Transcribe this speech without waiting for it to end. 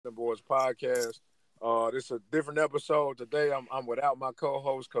Nothing Boys podcast. This is a different episode today. I'm without my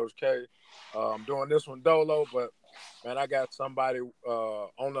co-host, Coach K. I'm doing this one dolo, but man, I got somebody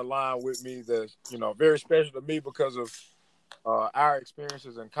on the line with me that's very special to me because of our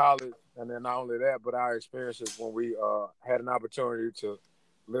experiences in college, and then not only that, but our experiences when we had an opportunity to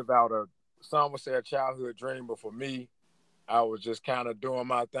live out some would say a childhood dream, but for me, I was just kind of doing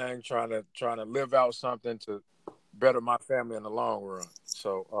my thing, trying to live out something to better my family in the long run.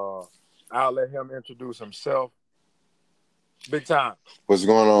 So I'll let him introduce himself. Big time. What's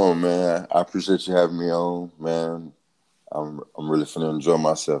going on, man? I appreciate you having me on, man. I'm really finna enjoy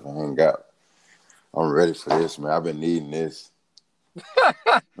myself and hang out. I'm ready for this, man. I've been needing this.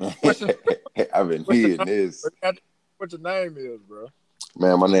 I've been needing this. What your name is, bro?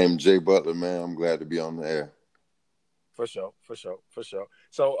 Man, my name is Jay Butler, man. I'm glad to be on the air. For sure.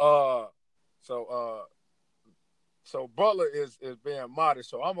 So Butler is being modest.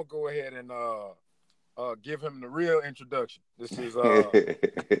 So I'm gonna go ahead and give him the real introduction. This is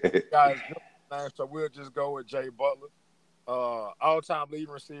guy's name, so we'll just go with Jay Butler. All-time leading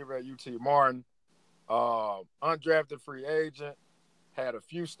receiver at UT Martin. Undrafted free agent. Had a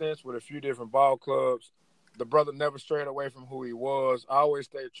few stints with a few different ball clubs. The brother never strayed away from who he was. Always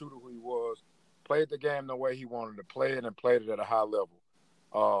stayed true to who he was. Played the game the way he wanted to play it and played it at a high level.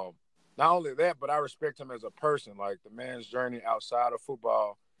 Not only that, but I respect him as a person. Like the man's journey outside of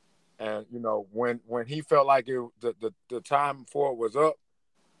football, and when he felt like the time for it was up,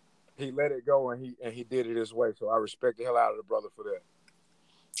 he let it go and he did it his way. So I respect the hell out of the brother for that.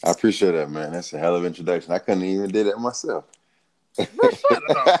 I appreciate that, man. That's a hell of an introduction. I couldn't even do that myself. Man,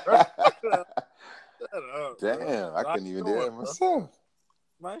 shut up, bro. Shut up, damn, bro. I couldn't even do that myself.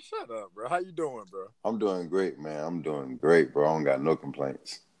 Man, shut up, bro. How you doing, bro? I'm doing great, man. I'm doing great, bro. I don't got no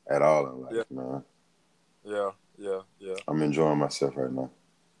complaints at all in life, man. Yeah. I'm enjoying myself right now.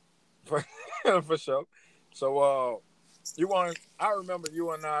 For sure. So, I remember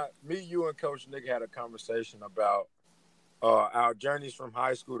you and Coach Nick had a conversation about our journeys from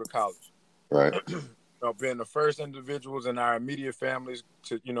high school to college. Right. Being the first individuals in our immediate families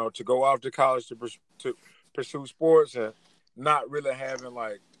to go off to college to pursue sports and not really having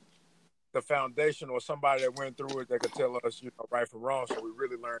like the foundation or somebody that went through it that could tell us right from wrong. So we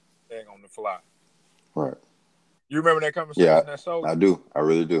really learned thing on the fly. Right. You remember that conversation? Yeah, I do. I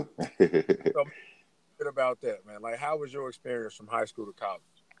really do. So, a bit about that, man. Like, how was your experience from high school to college?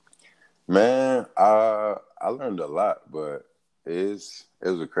 Man, I learned a lot, but it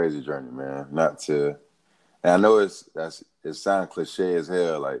was a crazy journey, man. And I know it sounds cliche as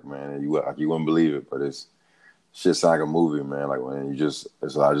hell, like, man, you wouldn't believe it, but it's shit sound like a movie, man. Like when I just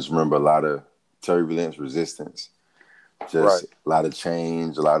remember a lot of turbulence, resistance, just a lot of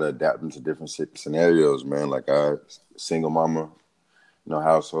change, a lot of adapting to different scenarios, man. Like single mama,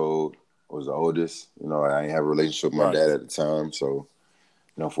 household, was the oldest. I didn't have a relationship with my dad at the time, so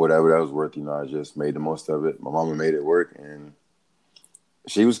for whatever that was worth, I just made the most of it. My mama made it work, and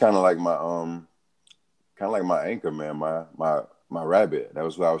she was kind of like my anchor, man, my rabbit. That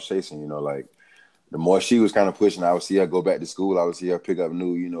was what I was chasing, like the more she was kind of pushing, I would see her go back to school. I would see her pick up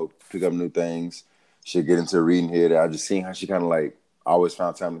new things. She'd get into reading here. I just seen how she kind of like always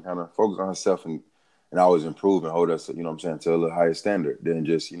found time to kind of focus on herself and always improve and hold us, to a little higher standard than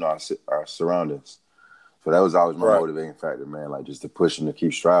just, our surroundings. So that was always my motivating factor, man, like just to push and to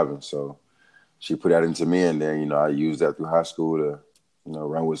keep striving. So she put that into me, and then, I used that through high school to,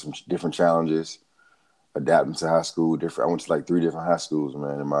 run with some different challenges. Adapting to high school, I went to like 3 different high schools,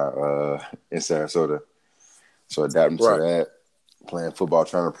 man, in Sarasota. So adapting to that, playing football,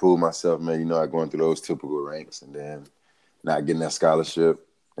 trying to prove myself, man, going through those typical ranks, and then not getting that scholarship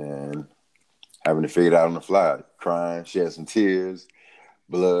and having to figure it out on the fly, crying, shed some tears,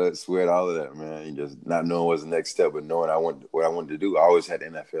 blood, sweat, all of that, man. And just not knowing what's the next step, but knowing what I wanted to do. I always had the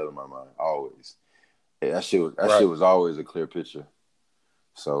NFL in my mind, always. Yeah, that shit was always a clear picture.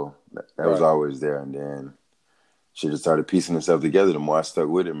 So that was always there. And then shit just started piecing itself together. The more I stuck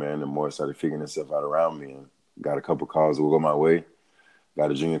with it, man, the more it started figuring itself out around me. And got a couple calls that would go my way.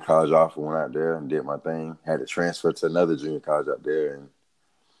 Got a junior college offer, went out there and did my thing. Had to transfer to another junior college out there and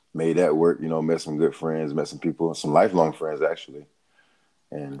made that work. Met some good friends, met some people, some lifelong friends, actually.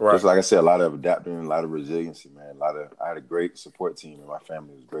 And just like I said, a lot of adapting, a lot of resiliency, man. I had a great support team, and my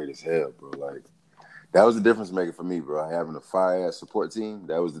family was great as hell, bro. Like, that was the difference maker for me, bro. Having a fire-ass support team,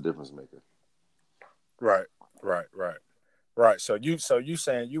 that was the difference maker. Right. So you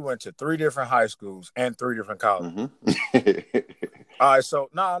saying you went to 3 different high schools and 3 different colleges. Mm-hmm. All right, so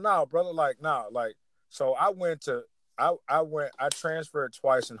no, brother, so I transferred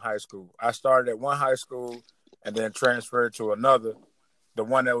twice in high school. I started at one high school and then transferred to another. the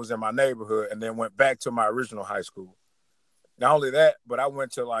one that was in my neighborhood, and then went back to my original high school. Not only that, but I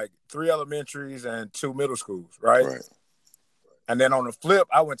went to like 3 elementaries and 2 middle schools, right? Right. And then on the flip,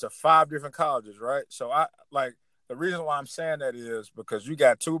 I went to 5 different colleges, right? So I like the reason why I'm saying that is because you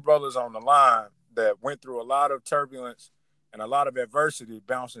got 2 brothers on the line that went through a lot of turbulence and a lot of adversity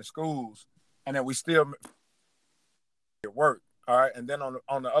bouncing schools, and then we still it worked. All right. And then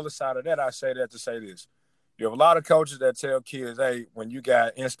on the other side of that, I say that to say this. You have a lot of coaches that tell kids, hey, when you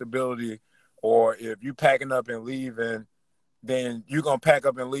got instability or if you packing up and leaving, then you're going to pack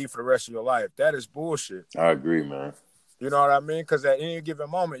up and leave for the rest of your life. That is bullshit. I agree, man. You know what I mean? Because at any given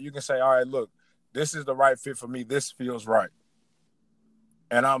moment, you can say, all right, look, this is the right fit for me. This feels right.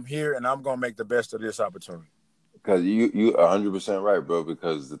 And I'm here and I'm going to make the best of this opportunity. Because you 100% right, bro.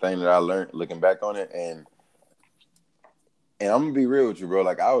 Because the thing that I learned looking back on it, and I'm gonna be real with you, bro.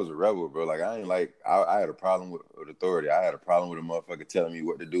 Like I was a rebel, bro. Like I had a problem with authority. I had a problem with a motherfucker telling me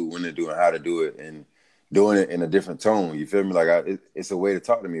what to do, when to do, and how to do it, and doing it in a different tone. You feel me? Like it's a way to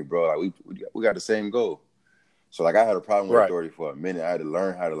talk to me, bro. Like we got the same goal. So like I had a problem with authority for a minute. I had to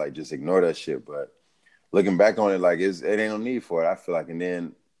learn how to like just ignore that shit. But looking back on it, like it ain't no need for it. I feel like, and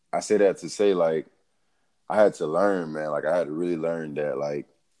then I say that to say like I had to learn, man. Like I had to really learn that like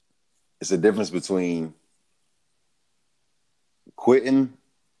it's a difference between quitting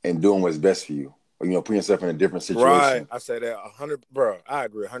and doing what's best for you. Or, putting yourself in a different situation. Right. I say that 100, bro. I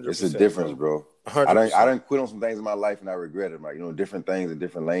agree 100%. It's a difference, bro. 100%. I didn't quit on some things in my life and I regret it. Like, different things in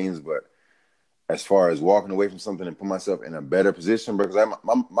different lanes. But as far as walking away from something and put myself in a better position, bro, because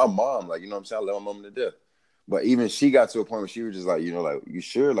my mom, like, what I'm saying? I love my mom to death. But even she got to a point where she was just like, like, you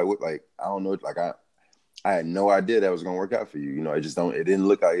sure? Like, what? Like, I don't know. Like, I had no idea that was going to work out for you. It didn't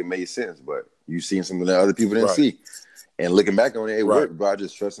look like it made sense. But you seen something that other people didn't see. And looking back on it, it worked, bro. I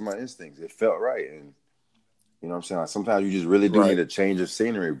just trusted my instincts. It felt right. And you know what I'm saying? Like, sometimes you just really do need a change of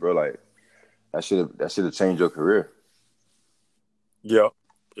scenery, bro. Like that should have changed your career. Yep.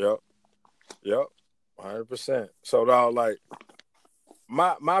 100%. So now, like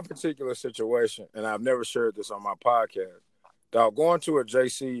my particular situation, and I've never shared this on my podcast, dog, going to a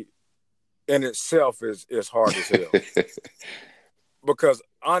JC in itself is hard as hell. Because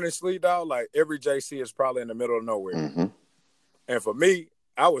honestly, dog, like every JC is probably in the middle of nowhere. Mm-hmm. And for me,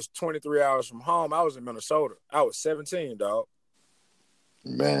 I was 23 hours from home. I was in Minnesota. I was 17, dog.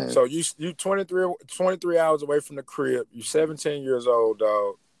 Man. So you 23 hours away from the crib. You 17 years old,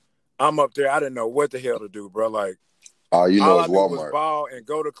 dog. I'm up there. I didn't know what the hell to do, bro. Like, all I Walmart. Do was ball and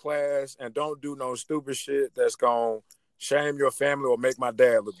go to class and don't do no stupid shit that's gonna shame your family or make my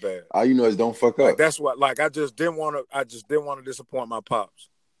dad look bad. All you know is don't fuck up. Like that's what. Like I just didn't want to disappoint my pops.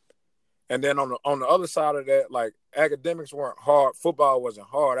 And then on the other side of that, like academics weren't hard, football wasn't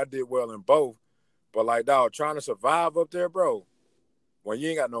hard. I did well in both, but like dog, trying to survive up there, bro. When you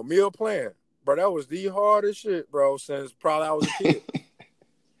ain't got no meal plan, bro, that was the hardest shit, bro. Since probably I was a kid.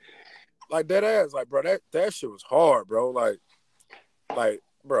 Like that ass, like bro, that shit was hard, bro. Like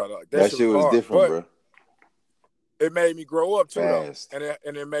bro, like that shit was hard, different, bro. It made me grow up too, fast. though,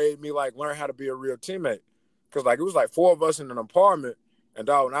 and it made me like learn how to be a real teammate. Cause like it was like 4 of us in an apartment, and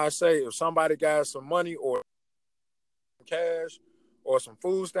dog, when I say if somebody got some money or cash or some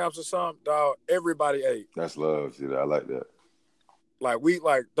food stamps or something, dog, everybody ate. That's love, dude. I like that. Like we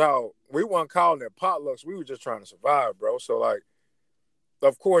weren't calling it potlucks. We were just trying to survive, bro. So like,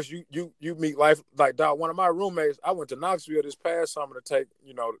 of course you meet life like dog. One of my roommates, I went to Knoxville this past summer to take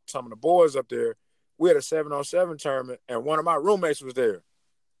some of the boys up there. We had a 7-on-7 tournament, and one of my roommates was there.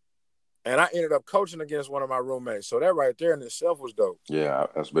 And I ended up coaching against one of my roommates. So that right there in itself was dope. Yeah,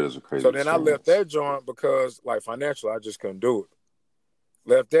 that's a crazy So then I left that joint because, like, financially, I just couldn't do it.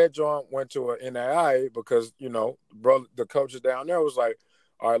 Left that joint, went to an NAIA because, brother, the coaches down there was like,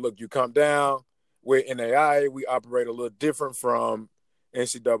 all right, look, you come down. We're NAIA. We operate a little different from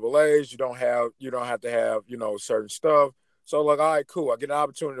NCAAs. You don't have to have, certain stuff. So, like, all right, cool. I get an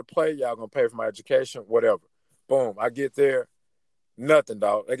opportunity to play. Y'all going to pay for my education, whatever. Boom. I get there. Nothing,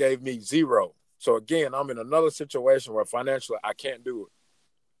 dog. They gave me 0. So, again, I'm in another situation where financially I can't do it.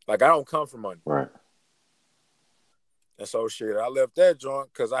 Like, I don't come from money. Right. And so, shit, I left that joint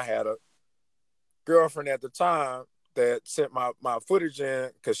because I had a girlfriend at the time that sent my footage in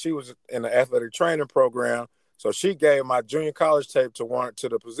because she was in the athletic training program. So, she gave my junior college tape to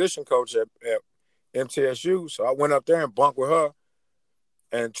the position coach at MTSU. So, I went up there and bunked with her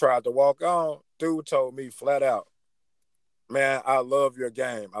and tried to walk on. Dude told me flat out, man, I love your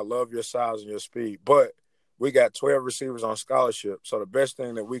game. I love your size and your speed. But we got 12 receivers on scholarship. So the best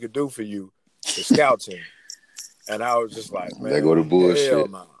thing that we could do for you is scout team. And I was just like, man, they go to bullshit. Hell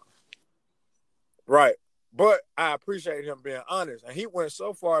nah. Right. But I appreciate him being honest. And he went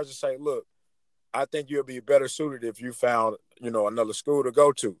so far as to say, look, I think you'll be better suited if you found, another school to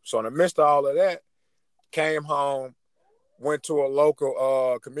go to. So in the midst of all of that, came home, went to a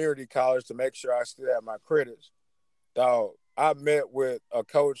local community college to make sure I still had my credits. Dog, I met with a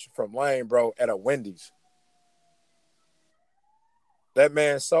coach from Lane, bro, at a Wendy's. That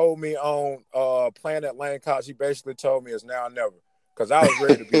man sold me on playing at Lane College. He basically told me it's now or never because I was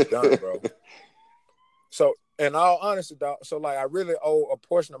ready to be done, bro. So, in all honesty, dog, so like I really owe a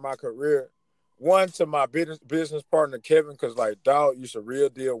portion of my career, one to my business partner Kevin, because like dog used to real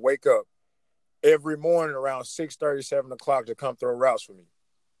deal wake up every morning around 6:30, 7 o'clock to come throw routes for me.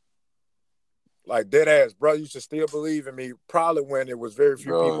 Like dead ass, bro used to still believe in me, probably when it was very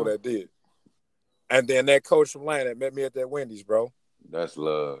few people that did. And then that coach from Lane that met me at that Wendy's, bro. That's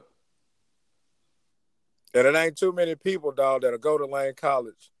love. And it ain't too many people, dog, that'll go to Lane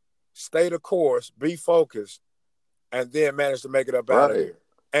College, stay the course, be focused, and then manage to make it up out of there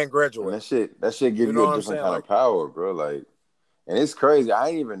and graduate. And that shit give you a different kind of power, bro. Like, and it's crazy. I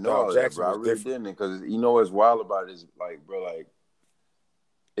didn't even know all that, bro. I really didn't, because you know what's wild about it is, like, bro, like,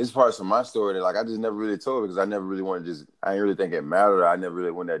 it's parts of my story that, like, I just never really told, because I never really wanted to I didn't really think it mattered. I never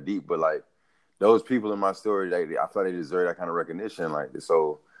really went that deep, but like, those people in my story, I feel like they deserve that kind of recognition. Like,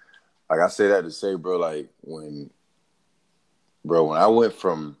 so, like, I say that to say, bro, like, when I went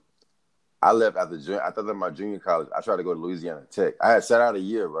from, I left after my junior college, I tried to go to Louisiana Tech. I had sat out a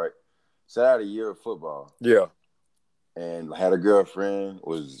year, right? Sat out a year of football. Yeah. And had a girlfriend,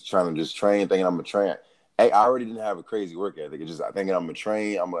 was trying to just train, thinking I'm going to train. Hey, I already didn't have a crazy work ethic. It's just thinking I'm going to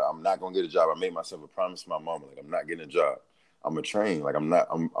train. I'm not going to get a job. I made myself a promise to my mama. Like, I'm not getting a job. I'm going to train. Like,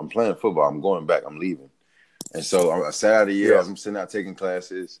 I'm playing football. I'm going back. I'm leaving. And so I sat out a year. I'm sitting out taking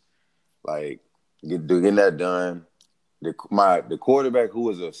classes, like, getting that done. The quarterback, who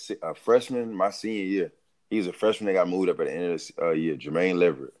was a freshman my senior year, he was a freshman that got moved up at the end of the year, Jermaine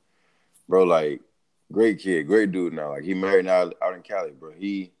Leverett. Bro, like, great kid, great dude now. Like, he married now out in Cali, bro.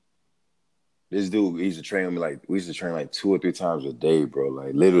 This dude, he used to train me, like, we used to train like 2 or 3 times a day, bro.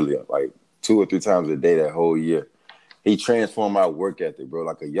 Like, literally, like 2 or 3 times a day that whole year. He transformed my work ethic, bro,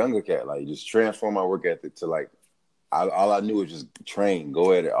 like a younger cat. Like, just transformed my work ethic to, like, all I knew was just train,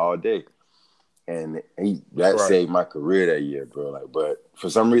 go at it all day. And that saved my career that year, bro. Like, but for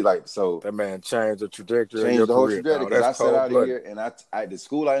some reason, like, so that man changed the trajectory. Changed the whole trajectory, because I sat out of here, and I the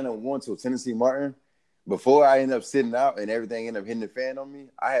school I ended up going to, Tennessee Martin. Before I ended up sitting out and everything ended up hitting the fan on me,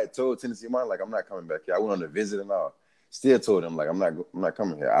 I had told Tennessee Martin, like, I'm not coming back here. I went on a visit and all. Still told them, like, I'm not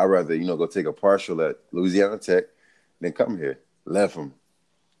coming here. I'd rather, go take a partial at Louisiana Tech than come here. Left them.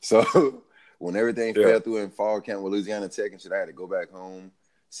 So when everything fell through in fall camp with Louisiana Tech and shit, I had to go back home,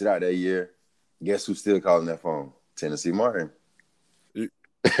 sit out that year. Guess who's still calling that phone? Tennessee Martin. And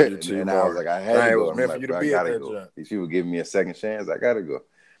I was like, I had to go. I'm like, bro, I gotta go. These people giving me a second chance. I gotta go.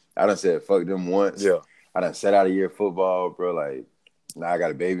 I done said fuck them once. Yeah. I done sat out a year of football, bro. Like, now I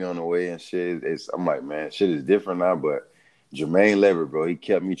got a baby on the way and shit. I'm like, man, shit is different now. But Jermaine Leverett, bro, he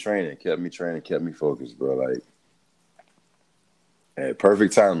kept me training, kept me focused, bro. Like, and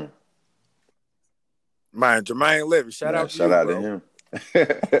perfect timing. Man, Jermaine Leverett, shout out to him.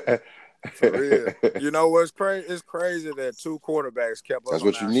 For real. You know what's crazy? It's crazy that 2 quarterbacks kept us. That's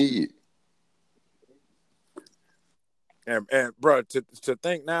what you need. And bro, to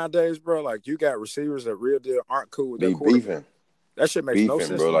think nowadays, bro, like, you got receivers that real deal aren't cool with their quarterback. Beefing. That shit makes no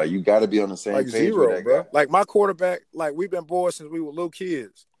sense, bro. Like, you got to be on the same page with that bro. guy. Like, my quarterback, like, we've been boys since we were little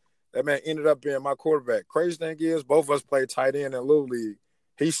kids. That man ended up being my quarterback. Crazy thing is, both of us played tight end in Little League.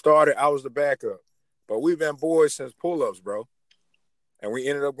 He started, I was the backup. But we've been boys since pull-ups, bro. And we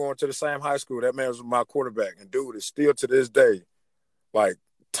ended up going to the same high school. That man was my quarterback. And dude is still to this day, like,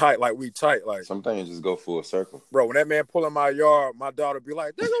 tight, like we tight. Like, some things just go full circle. Bro, when that man pull in my yard, my daughter be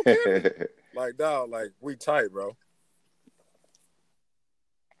like, "There go Kevin." Like, dog, like, we tight, bro.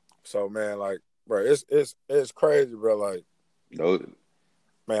 So, man, like, bro, it's crazy, bro. Like,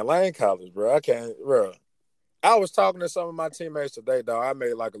 man, Lane College, bro. I can't, bro. I was talking to some of my teammates today, dog. I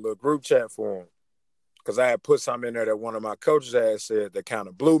made like a little group chat for them because I had put something in there that one of my coaches had said that kind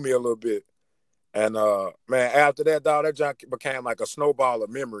of blew me a little bit. And, man, after that, dog, that joint became like a snowball of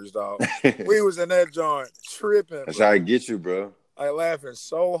memories, dog. We was in that joint tripping. That's how I get you, bro. Like, laughing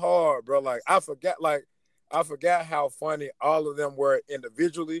so hard, bro. Like, I forgot how funny all of them were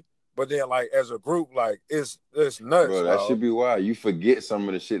individually, but then, like, as a group, like, it's nuts, bro. That should be wild. You forget some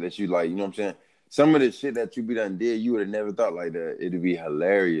of the shit that you like, you know what I'm saying? Some of the shit that you be done did, you would have never thought like that. It'd be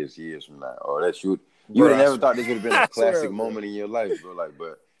hilarious years from now. Or that you would have never thought this would have been a classic moment in your life, bro. Like,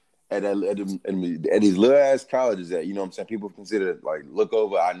 but at these little ass colleges that, you know what I'm saying, people consider like look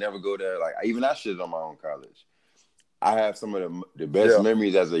over. I never go there. Like even I shit on my own college. I have some of the best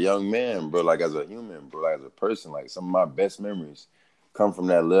memories as a young man, bro. Like as a human, bro. Like as a person. Like some of my best memories come from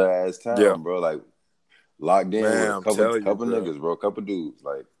that little ass town, bro. Like locked in with a couple niggas, bro. A couple dudes.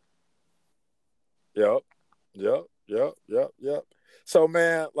 Like, Yep. So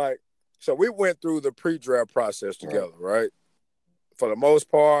man, like, so we went through the pre-draft process together, right? For the most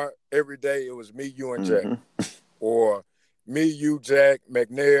part, every day it was me, you, and Jack, or me, you, Jack,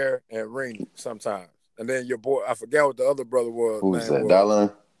 McNair, and Rini sometimes. And then your boy, I forgot what the other brother was. Who's that?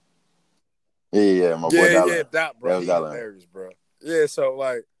 Dylan? Yeah, my boy Dylan. Yeah, Dot, bro. He's hilarious, bro. Yeah, so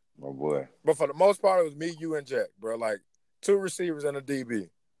like, my boy. But for the most part, it was me, you, and Jack, bro. Like 2 receivers and a DB.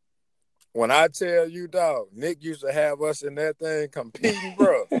 When I tell you, dog, Nick used to have us in that thing competing,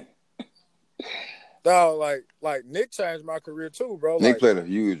 bro. Dog, like Nick changed my career too, bro. Nick played a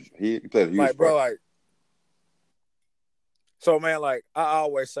huge part. Bro, like, so man, like I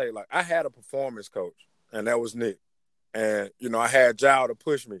always say, like I had a performance coach, and that was Nick. And, you know, I had Jao to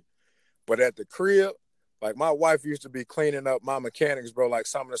push me. But at the crib, like my wife used to be cleaning up my mechanics, bro, like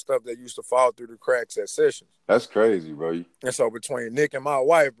some of the stuff that used to fall through the cracks at sessions. That's crazy, bro. And so between Nick and my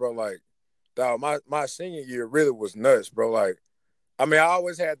wife, bro, like, dog, my senior year really was nuts, bro. Like, I mean, I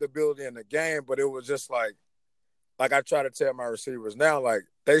always had the ability in the game, but it was just like I try to tell my receivers now, like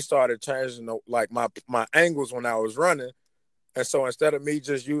they started changing like my angles when I was running. And so instead of me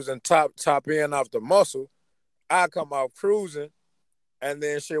just using top end off the muscle, I come out cruising, and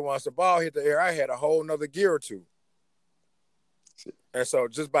then shit, once the ball hit the air, I had a whole nother gear or two. And so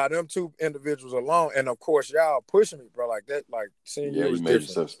just by them 2 individuals alone, and of course y'all pushing me, bro, like that, like seeing you was you made different.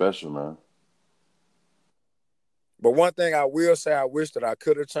 Yourself special, man. But one thing I will say, I wish that I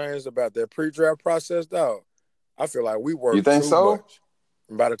could have changed about that pre-draft process, dog. I feel like we worked too much.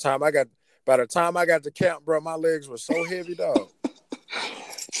 And by the time I got to camp, bro, my legs were so heavy, dog.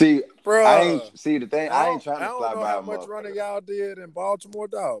 See, bro, I ain't trying to fly by. I don't know how much running y'all did in Baltimore,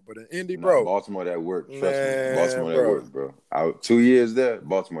 dog, but in Indy, bro. Baltimore that worked. Trust me, Baltimore that worked, bro. 2 years there,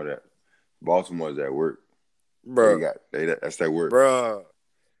 Baltimore's that work. Bro, that's that work, bro.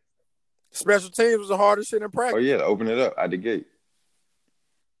 Special teams was the hardest shit in practice. Oh yeah, open it up at the gate.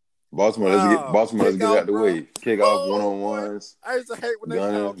 Baltimore, let's get it out the way. Kickoff, one-on-ones. I used to hate when they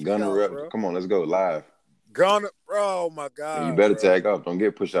called gunner reps. Bro. Come on, let's go live. Gunner, bro, oh my God. And you better tag off. Don't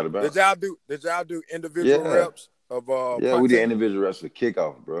get pushed out of bounds. Did y'all do individual reps of Yeah, we did individual reps for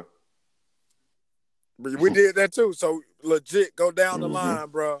kickoff, bro. But we did that too. So legit go down the line,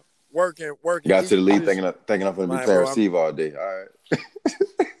 bro. Working. Got to the lead thinking I'm gonna be playing receiver all day. All right.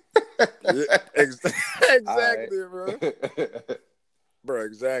 Yeah, exactly, bro. Bro,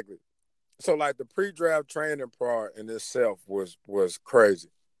 exactly. So like the pre-draft training part in itself was crazy.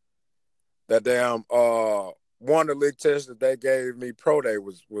 That damn one of the league tests that they gave me pro day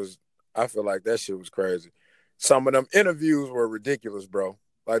was I feel like that shit was crazy. Some of them interviews were ridiculous, bro.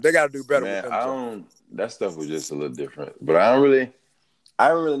 Like they got to do better with them. That stuff was just a little different, but I don't really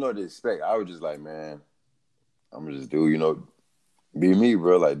know what to expect. I was just like, man, I'm gonna just do, you know, be me,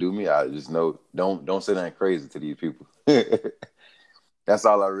 bro. Like do me. I just know don't say nothing crazy to these people. That's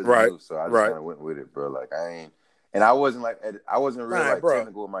all I really knew. So I just kind of went with it, bro. Like I wasn't really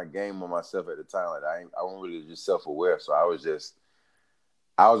technical with my game on myself at the time. Like I wasn't really just self-aware. So I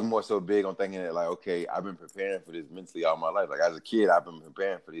was more so big on thinking that like, okay, I've been preparing for this mentally all my life. Like as a kid, I've been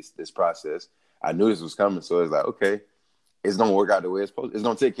preparing for this process. I knew this was coming. So it's like, okay, it's gonna work out the way it's supposed to. It's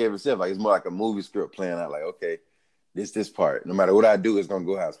gonna take care of itself. Like it's more like a movie script playing out. Like, okay, this part. No matter what I do, it's gonna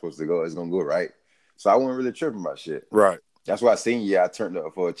go how it's supposed to go. It's gonna go right. So I wasn't really tripping about shit. Right. That's why I turned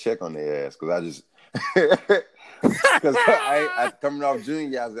up for a check on their ass because I just because I coming off junior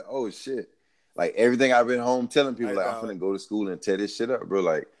year, I was like, oh shit. Like everything I've been home telling people, like I'm finna go to school and tear this shit up, bro.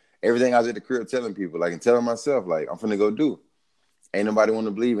 Like everything I was at the crib telling people, like and telling myself, like I'm finna go do. Ain't nobody want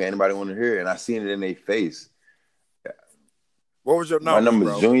to believe me, ain't nobody want to hear it, and I seen it in their face. What was your number? My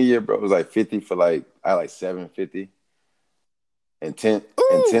number junior year, bro, was like 50 for like I had like 750 and 10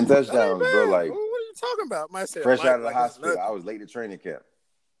 touchdowns, bro. Like talking about fresh out of the hospital. I was late to training camp.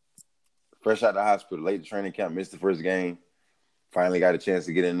 Fresh out of the hospital, late to training camp, missed the first game. Finally got a chance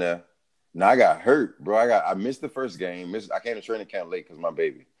to get in there. Now I got hurt, bro. I missed the first game. I came to training camp late because my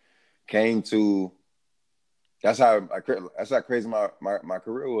baby that's how crazy my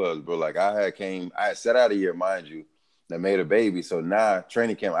career was, bro. Like I had set out a year, mind you, that made a baby. So now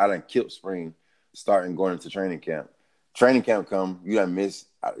training camp, I done killed spring, starting going into training camp. Training camp come, you done miss.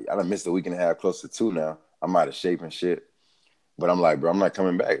 I done missed a week and a half, close to 2 now. I'm out of shape and shit. But I'm like, bro, I'm not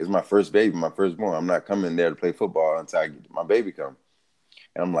coming back. It's my first baby, my firstborn. I'm not coming there to play football until my baby come.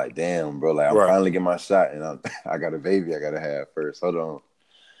 And I'm like, damn, bro, like I'm Right. finally getting my shot, and I got a baby I gotta have first. Hold on.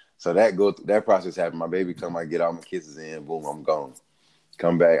 So that process happened. My baby come, I get all my kisses in, boom, I'm gone.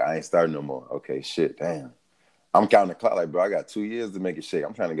 Come back, I ain't starting no more. Okay, shit, damn. I'm counting the clock like, bro, I got 2 years to make it shake.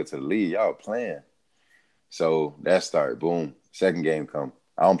 I'm trying to get to the league. Y'all playing. So that started. Boom. Second game come.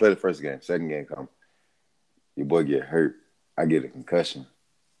 I don't play the first game. Second game come. Your boy get hurt. I get a concussion.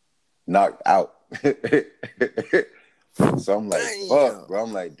 Knocked out. So I'm like, fuck, bro.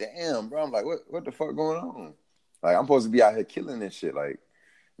 I'm like, damn, bro. I'm like, what the fuck going on? Like, I'm supposed to be out here killing this shit. Like,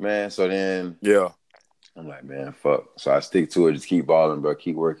 man. So then, Yeah. I'm like, man, fuck. So I stick to it. Just keep balling, bro.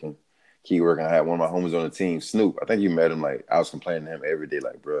 Keep working. Keep working. I had one of my homies on the team, Snoop. I think you met him. Like, I was complaining to him every day,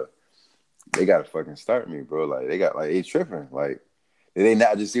 like, bro, they gotta fucking start me, bro. Like, they got, like, they tripping. Like, did they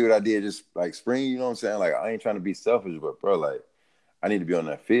not just see what I did just, like, spring? You know what I'm saying? Like, I ain't trying to be selfish, but, bro, like, I need to be on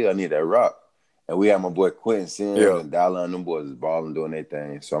that field. I need that rock. And we had my boy Quentin Sims and Dallin, them boys is balling, doing their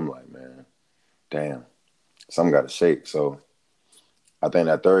thing. So I'm like, man, damn, something got to shake. So I think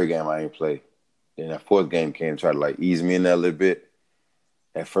that third game I ain't play. Then that fourth game came, try to like ease me in there a little bit.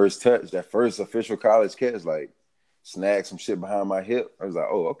 That first touch, that first official college catch, like snagged some shit behind my hip. I was like,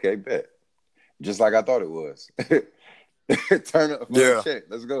 oh, okay, bet. Just like I thought it was. Turn up for a check.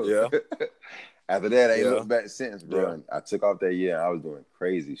 Let's go. Yeah. After that, I ain't looked back since, bro. Yeah. And I took off that year and I was doing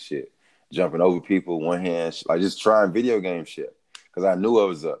crazy shit. Jumping over people, one hand, like just trying video game shit. Because I knew I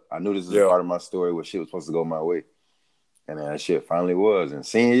was up. I knew this was a part of my story where shit was supposed to go my way. And then that shit finally was. And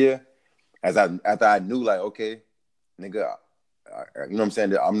senior year, after I knew, like, okay, nigga, you know what I'm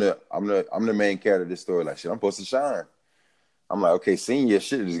saying? I'm the main character of this story. Like, shit, I'm supposed to shine. I'm like, okay, senior year,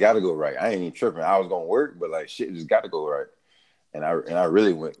 shit just got to go right. I ain't even tripping. I was gonna work, but like, shit just got to go right. And I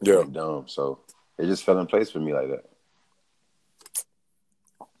really went dumb. So it just fell in place for me like that.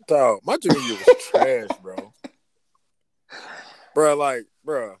 Dog, my junior year was trash, bro.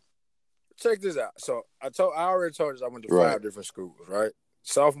 Bro, check this out. So I already told you I went to 5 different schools, right?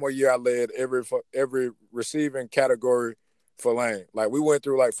 Sophomore year, I led every receiving category for Lane. Like, we went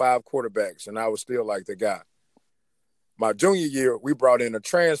through like 5 quarterbacks, and I was still like the guy. My junior year, we brought in a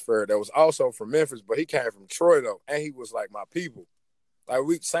transfer that was also from Memphis, but he came from Troy though, and he was like my people. Like,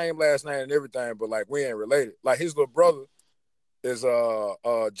 we same last name and everything, but like we ain't related. Like, his little brother is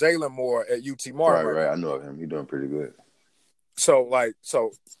Jalen Moore at UT Martin. Right. I know of him. He's doing pretty good. So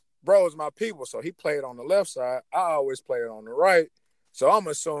bro is my people. So he played on the left side. I always played on the right. So I'm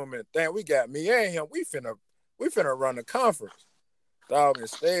assuming, damn, we got me and him. We finna run the conference. Dog,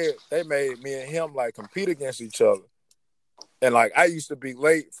 instead, they made me and him like compete against each other. And like, I used to be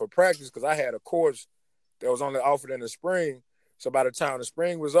late for practice because I had a course that was only offered in the spring. So by the time the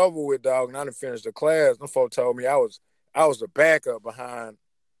spring was over with, dog, and I done finished the class, them folks told me I was the backup behind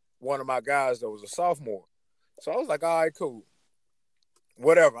one of my guys that was a sophomore. So I was like, all right, cool.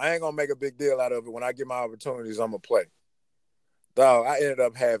 Whatever. I ain't gonna make a big deal out of it. When I get my opportunities, I'm gonna play. Dog, I ended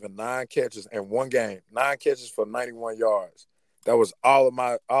up having 9 catches in one game. 9 catches for 91 yards. That was all of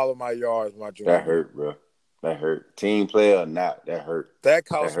my yards my junior year. That hurt, bro. That hurt. Team player or not, that hurt. That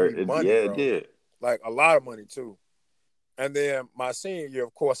cost me money, bro. It did. Like, a lot of money, too. And then my senior year,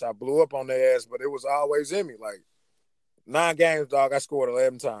 of course, I blew up on their ass, but it was always in me. Like, 9 games, dog, I scored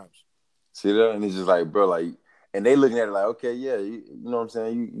 11 times. See that? And it's just like, bro, like, and they looking at it like, okay, yeah, you know what I'm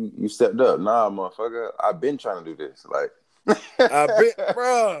saying? You stepped up. Nah, motherfucker, I've been trying to do this. Like,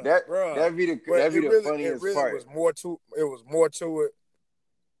 bro. That'd be the funniest part. It was more to it.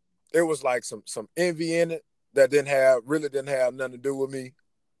 It was like some envy in it that didn't have nothing to do with me.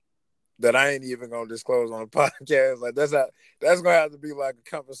 That I ain't even gonna disclose on the podcast. Like, that's gonna have to be like a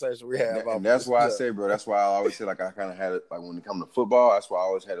conversation we have. And that's why I say, bro. That's why I always say, like, I kind of had it, like, when it comes to football. That's why I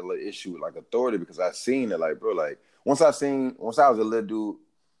always had a little issue with like authority, because I seen it, like, bro, like once I was a little dude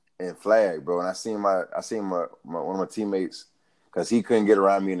in flag, bro, and I seen my one of my teammates, because he couldn't get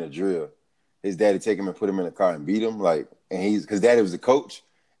around me in the drill. His daddy take him and put him in the car and beat him, like, and because daddy was the coach,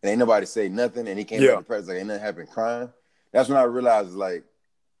 and ain't nobody say nothing, and he came back to practice like ain't nothing happened, crying. That's when I realized, like,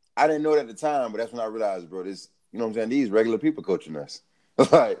 I didn't know it at the time, but that's when I realized, bro, this, you know what I'm saying, these regular people coaching us.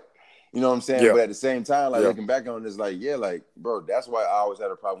 Like, you know what I'm saying? Yeah. But at the same time, like, looking back on this, like, yeah, like, bro, that's why I always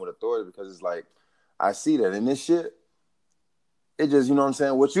had a problem with authority, because it's like, I see that in this shit, it just, you know what I'm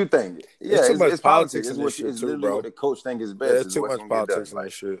saying, what you think. Yeah, it's politics. It's literally bro. What the coach think is best. It's too much politics in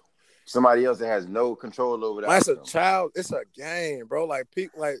that shit. Somebody else that has no control over that. That's a child. It's a game, bro. Like,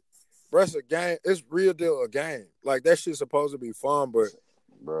 bro, it's a game. It's real deal a game. Like, that shit's supposed to be fun, but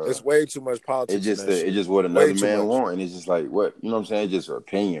bro, it's way too much politics. It's just what another man want, and it's just like, what, you know what I'm saying? It's just an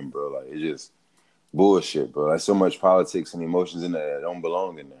opinion, bro. Like, it's just bullshit, bro. Like, so much politics and emotions in there that don't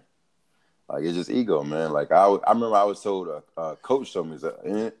belong in there. Like it's just ego, man. Like I remember I was told a coach told me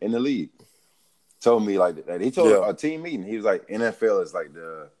in the league told me like that. He told Yeah. a team meeting. He was like NFL is like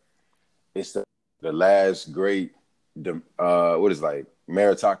it's the last great what is like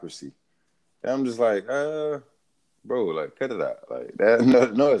meritocracy. And I'm just like bro, like cut it out. Like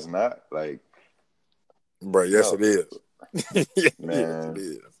that. No, it's not. Like Bro, yes no, it is. Yes it man,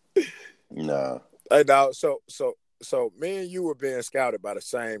 is. no. Hey dog, so me and you were being scouted by the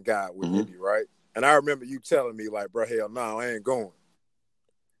same guy with Mm-hmm. Indy, right? And I remember you telling me like, bro, hell no, I ain't going.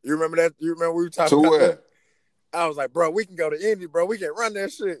 You remember that? You remember we were talking To about that? where? I was like, bro, we can go to Indy, bro. We can run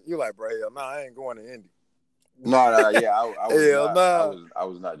that shit. You like, bro, hell no, I ain't going to Indy. No, yeah, I was Hell not. no. I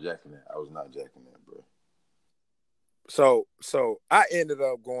was not jacking it. I was not jacking it, bro. So I ended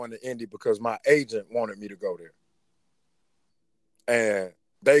up going to Indy because my agent wanted me to go there. And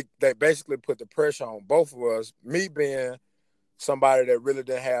they basically put the pressure on both of us, me being somebody that really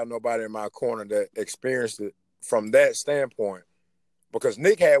didn't have nobody in my corner that experienced it from that standpoint. Because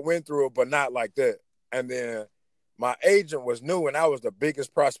Nick had went through it, but not like that. And then my agent was new, and I was the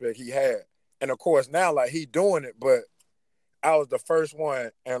biggest prospect he had. And of course, now like he doing it, but I was the first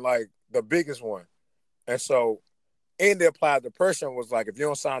one and like the biggest one. And so Indy applied the pressure and was like, if you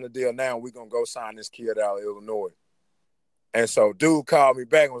don't sign the deal now, we're gonna go sign this kid out of Illinois. And so dude called me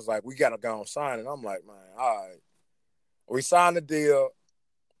back and was like, we gotta go and sign it. I'm like, man, all right. We signed the deal,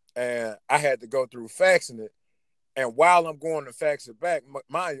 and I had to go through faxing it. And while I'm going to fax it back,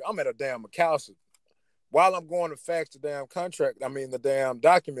 mind you, I'm at a damn McAllister. While I'm going to fax the damn the damn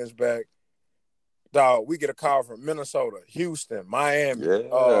documents back, dog, we get a call from Minnesota, Houston, Miami,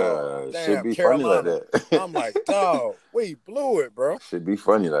 Yeah, should damn, be funny like Carolina. that. I'm like, dog, we blew it, bro. Should be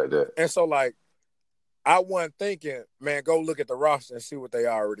funny like that. And so, like, I wasn't thinking, man, go look at the roster and see what they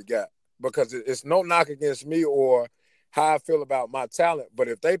already got. Because it's no knock against me or how I feel about my talent. But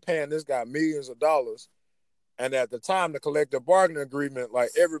if they paying this guy millions of dollars, and at the time, the collective bargaining agreement, like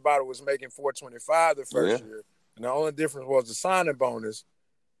everybody was making $425 the first Yeah, year, and the only difference was the signing bonus.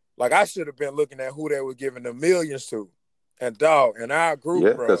 Like I should have been looking at who they were giving the millions to. And dog, in our group,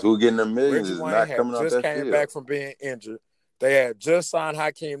 yeah, because bro, who getting the millions Reggie is Wayne not had coming out just that came field. back from being injured. They had just signed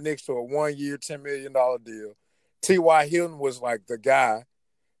Hakeem Nicks to a 1-year, $10 million deal. T.Y. Hilton was like the guy.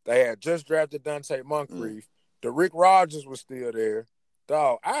 They had just drafted Dante Moncrief. The Rick Rogers was still there.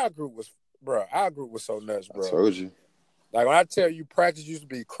 Dog, our group was so nuts, I bro. told you. Like when I tell you practice used to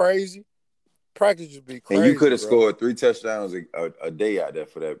be crazy, practice used to be And you crazy, could have bro. scored 3 touchdowns a day out there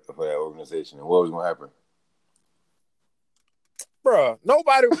for that organization. And what was going to happen? Bro,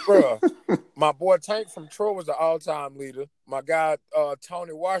 nobody, bro. My boy Tank from Troy was the all-time leader. My guy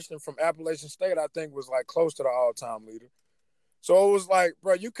Tony Washington from Appalachian State, I think, was like close to the all-time leader. So it was like,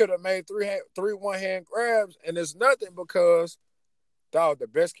 bro, you could have made three one-hand grabs, and it's nothing because, dog, the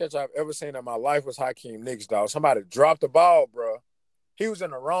best catch I've ever seen in my life was Hakeem Nicks, dog. Somebody dropped the ball, bro. He was in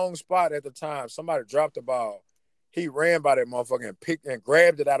the wrong spot at the time. Somebody dropped the ball. He ran by that motherfucker and picked and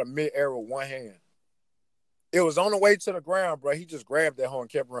grabbed it out of mid-air with one hand. It was on the way to the ground, bro. He just grabbed that hoe and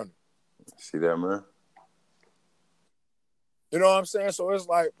kept running. See that, man? You know what I'm saying? So it's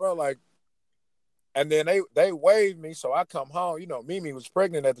like, bro, like, and then they waved me, so I come home. You know, Mimi was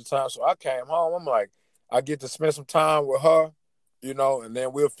pregnant at the time, so I came home. I'm like, I get to spend some time with her, you know, and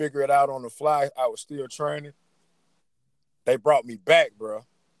then we'll figure it out on the fly. I was still training. They brought me back, bro.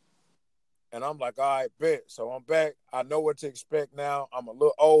 And I'm like, all right, bet. So I'm back. I know what to expect now. I'm a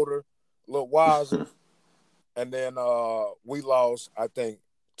little older, a little wiser. And then we lost, I think,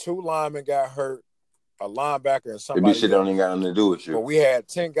 2 linemen got hurt, a linebacker and Maybe somebody shit don't else. even got nothing to do with But you. we had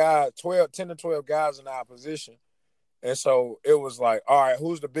 10 to 12 guys in our position. And so it was like, all right,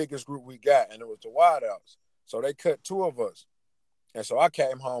 who's the biggest group we got? And it was the wideouts. So they cut 2 of us. And so I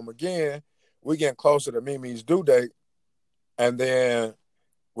came home again. We getting closer to Mimi's due date. And then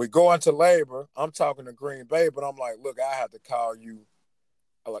we go into labor. I'm talking to Green Bay, but I'm like, look, I have to call you.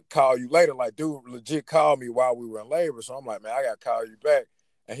 I like call you later. Like, dude legit called me while we were in labor. So I'm like, man, I got to call you back.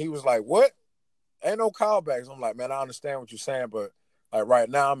 And he was like, what? Ain't no callbacks. I'm like, man, I understand what you're saying, but like right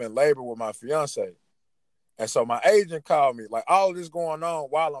now I'm in labor with my fiance. And so my agent called me, like all of this going on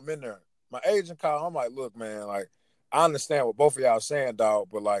while I'm in there. My agent called, I'm like, look, man, like I understand what both of y'all saying, dog,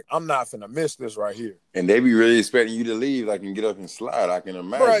 but like I'm not finna miss this right here. And they be really expecting you to leave, like, and get up and slide. I can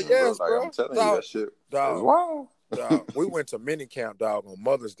imagine, Yes, bro. Like, I'm bro. telling you, Dog, that shit is dog, wild. dog. We went to minicamp, dog, on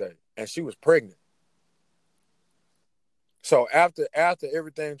Mother's Day, and she was pregnant. So after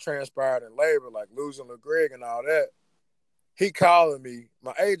everything transpired in labor, like losing LeGreg and all that, he calling me,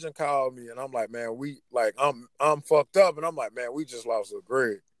 my agent called me, and I'm like, man, I'm fucked up, and I'm like, man, we just lost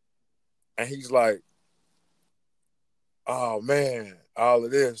LeGreg. And he's like, oh man, all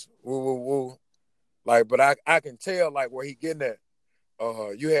of this, woo woo woo. Like, but I can tell like where he getting at.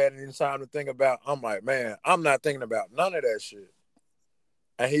 You had any time to think about? I'm like, man, I'm not thinking about none of that shit.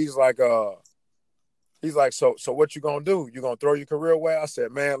 And he's like, so what you gonna do? You gonna throw your career away? I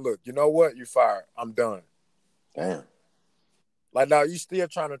said, man, look, you know what? You fired. I'm done. Damn. Like now you still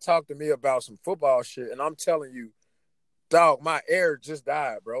trying to talk to me about some football shit, and I'm telling you, dog, my air just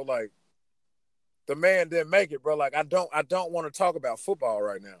died, bro. Like the man didn't make it, bro. Like I don't want to talk about football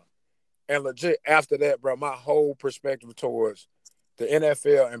right now. And legit after that, bro, my whole perspective towards the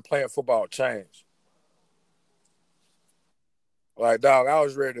NFL and playing football changed. Like, dog, I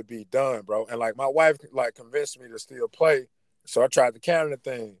was ready to be done, bro. And like my wife like convinced me to still play. So I tried the Canada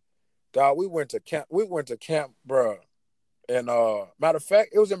thing. Dog, we went to camp. We went to camp, bro. And matter of fact,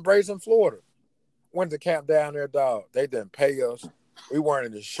 it was in Brazen, Florida. Went to camp down there, dog. They didn't pay us. We weren't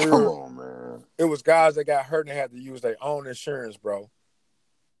Come insured. on, man. It was guys that got hurt and had to use their own insurance, bro.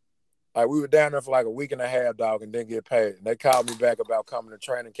 Like we were down there for like a week and a half, dog, and didn't get paid. And they called me back about coming to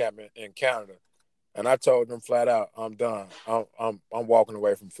training camp in Canada. And I told them flat out, I'm done. I'm walking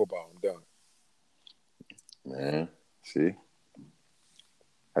away from football. I'm done. Man, see?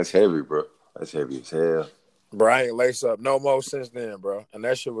 That's heavy, bro. That's heavy as hell. Bro, I ain't lace up no more since then, bro. And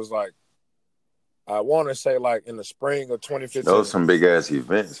that shit was like, I want to say like in the spring of Those 2015. some big ass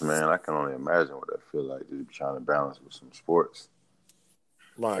events, man. I can only imagine what that feel like to be trying to balance with some sports.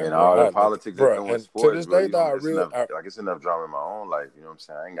 Like, And bro, all the politics that bro, come with and to sports, this bro, day, you know, dog, it's really, enough like it's enough drama in my own life, you know what I'm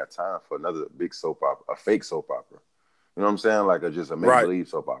saying? I ain't got time for another big soap opera, a fake soap opera. You know what I'm saying? Like just a make right. believe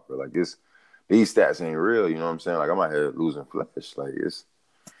soap opera. Like these stats ain't real, you know what I'm saying? Like I'm out here losing flesh. Like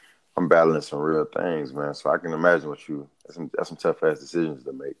I'm battling some real things, man. So I can imagine that's some tough ass decisions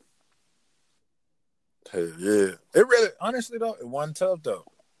to make. Hell yeah. It really, honestly though, it wasn't tough though.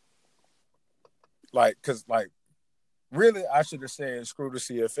 Like, cause like, really, I should have said screw the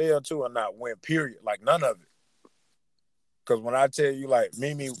CFL too and not went period. Like none of it. Cause when I tell you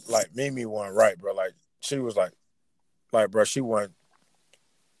Mimi wasn't right, bro. Like she was like, bro, she wasn't.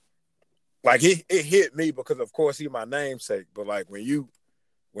 Like it hit me because of course he my namesake, but like when you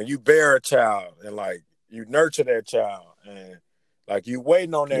bear a child and like you nurture that child and like you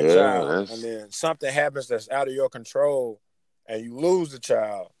waiting on that Yeah, child and that's then something happens that's out of your control and you lose the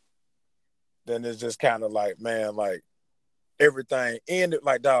child, then it's just kind of like, man, like everything ended.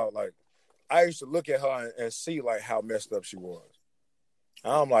 Like, dog, like I used to look at her and see like how messed up she was.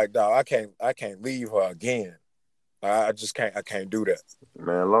 And I'm like, dog, I can't leave her again. I just can't. I can't do that.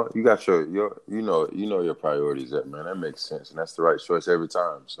 man, you got your you know your priorities at man. That makes sense, and that's the right choice every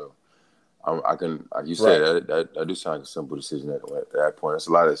time. So I can, like you said, Right. that do sound like a simple decision at that point. It's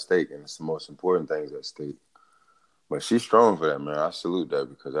a lot at stake, and it's the most important things at stake. But she's strong for that, man. I salute that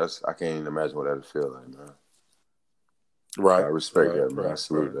because I can't even imagine what that'd feel like, man. So I Right. respect Right. that, man. I Right.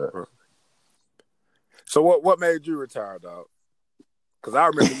 salute Right. that. Right. So what made you retire, dog? Because I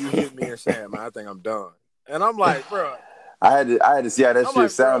remember you hit me and saying, man, I think I'm done. And I'm like, bro. I had to see how that I'm shit like, bro.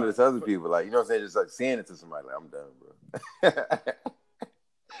 sounded to other people. Like, you know what I'm saying? Just like saying it to somebody, like, I'm done, bro.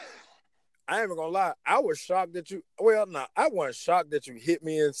 I ain't even gonna lie. I was shocked that you. Well, no, I wasn't shocked that you hit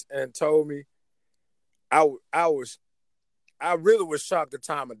me and told me. I was. I really was shocked the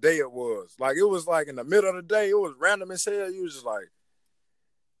time of day it was. Like it was like in the middle of the day. It was random as hell. You was just like,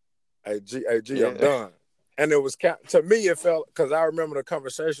 hey G, I'm Yeah. done. And it was to me. It felt because I remember the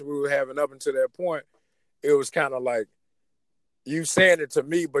conversation we were having up until that point. It was kind of like you saying it to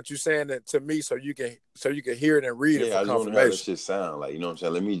me, but you saying it to me so you can hear it and read it Yeah, for I just wonder how that confirmation. shit sound. Like, you know what I'm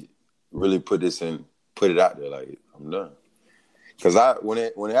saying? Let me really put it out there. Like, I'm done. Cause when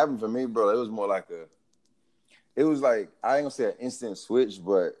it happened for me, bro, it was more like it was like, I ain't gonna say an instant switch,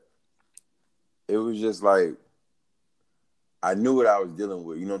 but it was just like, I knew what I was dealing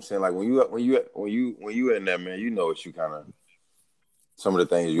with. You know what I'm saying? Like when you in there, man, you know what you kind of, some of the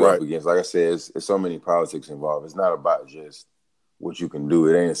things you up Right, against. Like I said, it's so many politics involved. It's not about just what you can do.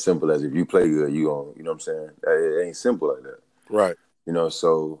 It ain't as simple as if you play good, you know what I'm saying? It ain't simple like that. right,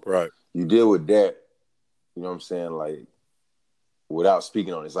 So right, you deal with that, you know what I'm saying, like without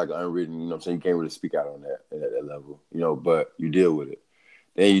speaking on it. It's like an unwritten, you know what I'm saying? You can't really speak out on that at that level, but you deal with it.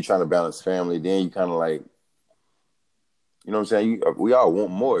 Then you trying to balance family. Then you kind of like, you know what I'm saying? We all want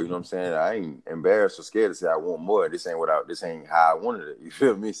more, you know what I'm saying? I ain't embarrassed or scared to say I want more. This ain't how I wanted it. You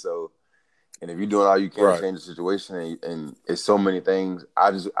feel me? So, and if you're doing all you can to right, change the situation and it's so many things,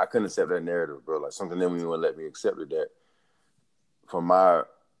 I couldn't accept that narrative, bro. Like something that we wouldn't let me accept it that for my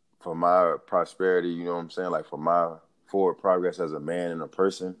prosperity, you know what I'm saying? Like for my forward progress as a man and a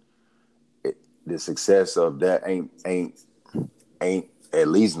person, the success of that ain't at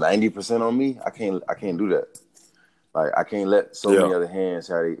least 90% on me. I can't do that. Like I can't let so Yeah. many other hands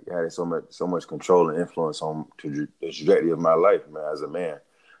had so much control and influence on the trajectory of my life, man. As a man,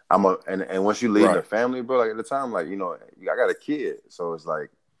 and once you leading a Right. family, bro, like at the time, like I got a kid, so it's like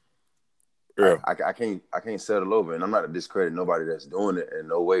Yeah. I can't settle over, and I'm not to discredit nobody that's doing it in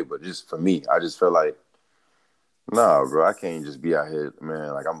no way, but just for me, I just feel like nah, bro, I can't just be out here,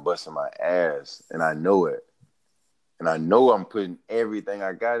 man. Like I'm busting my ass, and I know it, and I know I'm putting everything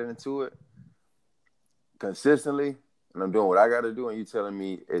I got into it consistently, and I'm doing what I got to do, and you telling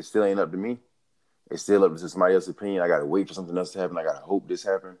me it still ain't up to me. It's still up to somebody else's opinion. I got to wait for something else to happen. I got to hope this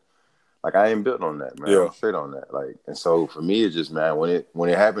happen. Like I ain't built on that, man. Yeah. I'm straight on that. Like, and so for me, it's just, man, when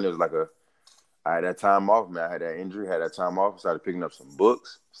it happened, it was like I had that time off, man. I had that injury, had that time off. Started picking up some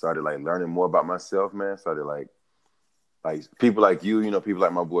books. Started like learning more about myself, man. Started like people like you, people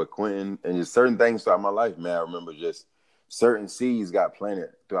like my boy Quentin, and just certain things throughout my life, man. I remember just certain seeds got planted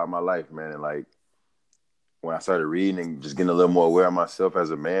throughout my life, man. And like when I started reading and just getting a little more aware of myself as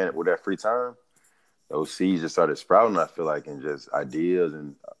a man with that free time, those seeds just started sprouting. I feel like, and just ideas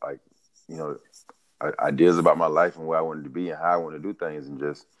and like, you know, ideas about my life and where I wanted to be and how I want to do things, and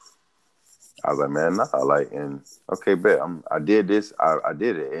just I was like, man, nah, like, and okay, bet I did this, I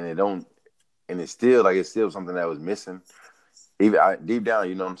did it, and it's still something that was missing. Even deep down,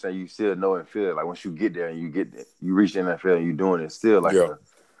 you know what I'm saying. You still know and feel it. Like once you get there and you reach the NFL and you doing it, it's still like Yeah. a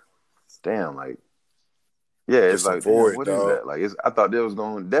damn, like yeah, it's It's a like damn, void, what is dog. that? Like I thought they was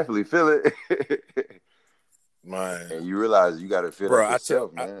gonna definitely feel it. Man. And you realize you got to feel Bro, that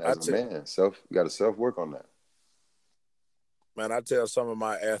yourself, man. I As a tell man, you got to self work on that. man, I tell some of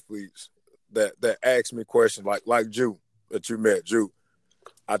my athletes that ask me questions like Jew that you met, Jew.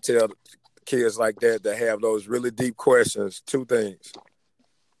 I tell kids like that have those really deep questions, two things.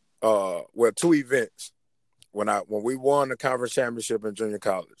 Two events. When we won the conference championship in junior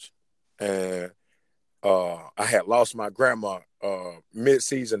college, and I had lost my grandma mid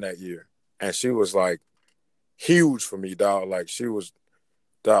season that year, and she was like huge for me, dog. Like she was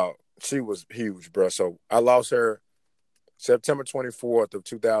huge, bro. So I lost her September 24th of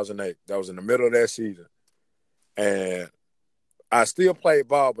 2008. That was in the middle of that season, and I still played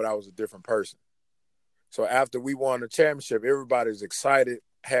ball, but I was a different person. So after we won the championship, everybody's excited,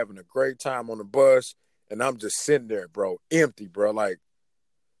 having a great time on the bus, and I'm just sitting there, bro, empty, bro, like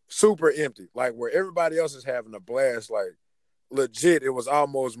super empty, like where everybody else is having a blast, like legit. It was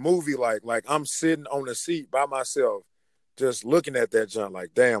almost movie like I'm sitting on the seat by myself, just looking at that junk,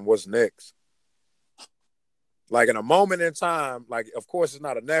 like, damn, what's next? Like in a moment in time, like of course it's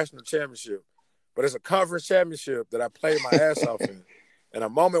not a national championship, but it's a conference championship that I played my ass off in. In a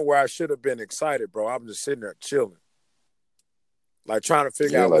moment where I should have been excited, bro, I'm just sitting there chilling, like trying to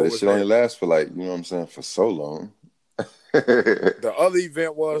figure Yeah, out like what this was shit only next. lasts for like you know what I'm saying for so long. The other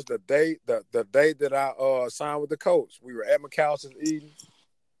event was the day that I signed with the coach. We were at McAllister's eating.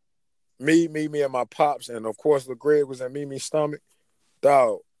 Me, and my pops, and of course, LeGreg was in Mimi's stomach.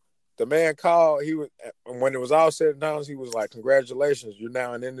 Dog, the man called. He was when it was all said and done. He was like, "Congratulations, you're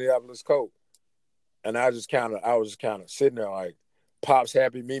now an Indianapolis coach." And I was just kind of sitting there like, pops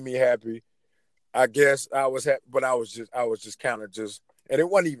happy, Mimi happy. I guess I was happy, but I was just kind of just, and it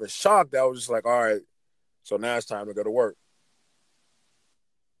wasn't even shocked. I was just like, all right, so now it's time to go to work.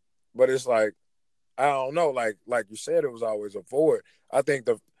 But it's like I don't know, like you said, it was always a void. I think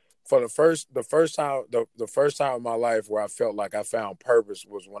the first time in my life where I felt like I found purpose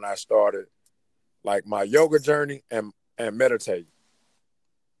was when I started like my yoga journey and meditating.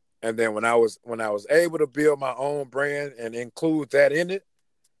 And then when I was able to build my own brand and include that in it,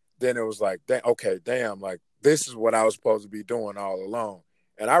 then it was like, okay, damn, like this is what I was supposed to be doing all along.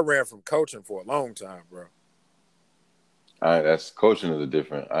 And I ran from coaching for a long time, bro. That's coaching is a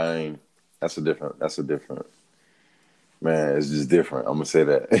different. I ain't. That's a different. That's a different. Man, it's just different. I'm gonna say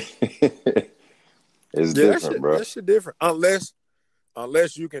that. It's Yeah, different, bro. that shit different. Unless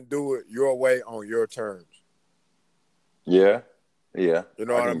you can do it your way on your terms. Yeah, yeah, You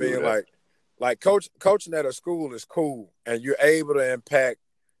know I what I can agree with mean? that. Like coaching at a school is cool, and you're able to impact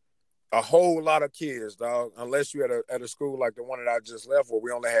a whole lot of kids, dog. Unless you at a school like the one that I just left, where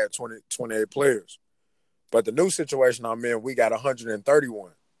we only had 28 players. But the new situation I'm in, we got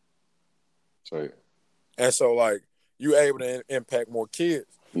 131, So and so like you able to impact more kids.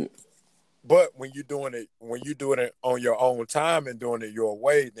 yeah, But when you doing it on your own time and doing it your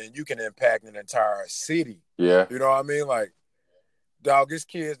way, then you can impact an entire city. yeah, You know what I mean? Like, dog, it's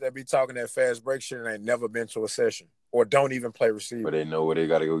kids that be talking that fast break shit and ain't never been to a session or don't even play but receiver. they know where they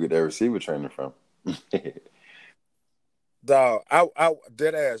got to go get their receiver training from. Dog, I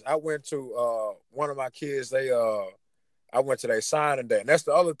dead ass. I went to one of my kids. I went to their signing day. And that's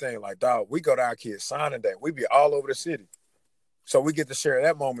the other thing. Like, dog, we go to our kids' signing day. We be all over the city. So we get to share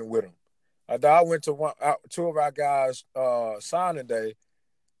that moment with them. Dog, I went to two of our guys' signing day.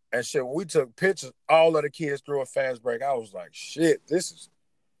 And shit, when we took pictures, all of the kids threw a fast break. I was like, shit, this is,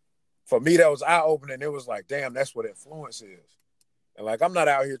 for me, that was eye-opening. It was like, damn, that's what influence is. And like, I'm not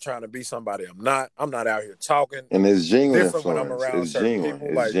out here trying to be somebody I'm not. I'm not out here talking. And it's genuine different when I'm influence. around It's certain genuine. people.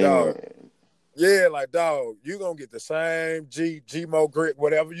 It's Like, genuine. dog, yeah, like, dog, you going to get the same G-Mo grit,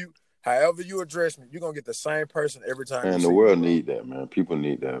 however you address me, you're going to get the same person every time you And see the me. world need that, man. People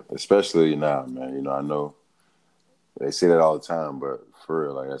need that, especially now, man. You know, I know they say that all the time, but for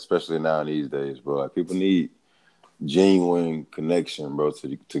real, like, especially now these days, bro, like, people need genuine connection, bro,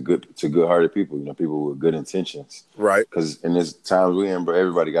 to good-hearted people. You know, people with good intentions. Right. Because in this times we in, bro,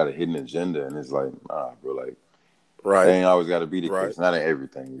 everybody got a hidden agenda, and it's like, nah, bro, like, Right. that ain't always got to be the Right. case. Not in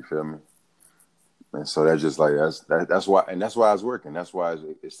everything, you feel me? And so that's just like that's why it's working. That's why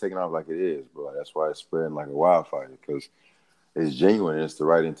it's taking off like it is, bro. Like, that's why it's spreading like a wildfire, because it's genuine and it's the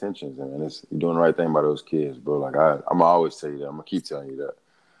right intentions, and you're doing the right thing by those kids, bro. Like, I'm gonna always tell you that. I'm gonna keep telling you that.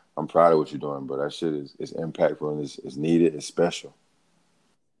 I'm proud of what you're doing, bro. That shit is impactful and it's needed. It's special.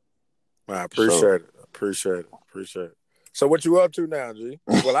 I appreciate it. So what you up to now, G?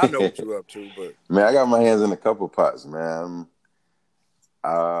 Well, I know what you up to, but man, I got my hands in a couple pots, man.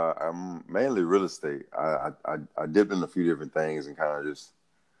 I'm mainly real estate. I dipped in a few different things and kind of just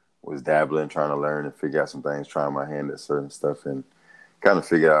was dabbling, trying to learn and figure out some things, trying my hand at certain stuff, and kind of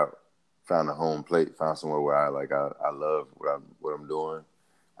found a home plate, found somewhere where I love what I'm doing.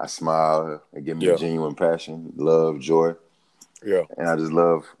 I smile, it gives me a genuine passion, love, joy. Yeah. And I just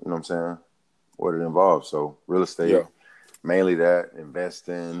love, you know what I'm saying, what it involves. So real estate, mainly that,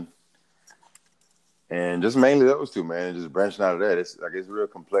 investing, and just mainly those two, man. And just branching out of that. It's real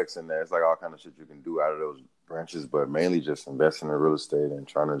complex in there. It's like all kind of shit you can do out of those branches, but mainly just investing in real estate and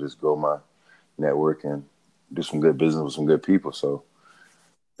trying to just grow my network and do some good business with some good people. So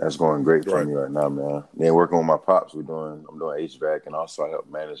that's going great for me right now, man. Then working with my pops, I'm doing HVAC, and also I help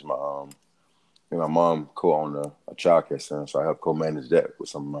manage my mom co-owned a childcare center, so I help co-manage that with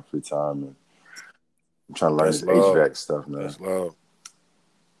some of my free time, and I'm trying to learn this HVAC stuff, man. That's love.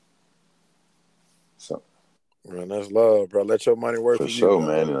 So, man, that's love, bro. Let your money work for you. For sure,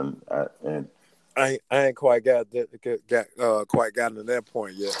 man. And I ain't quite gotten to that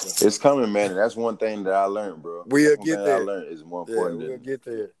point yet. But it's coming, man. And that's one thing that I learned, bro. We'll get there. I learned is more important we'll get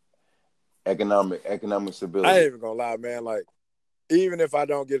there. Economic stability. I ain't even gonna lie, man. Like, even if I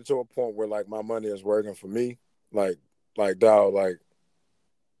don't get to a point where like my money is working for me, like dog, like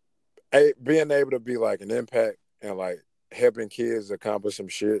being able to be like an impact and like helping kids accomplish some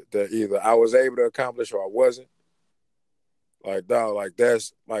shit that either I was able to accomplish or I wasn't. Like, dog,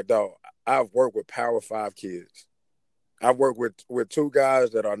 I've worked with Power 5 kids. I've worked with two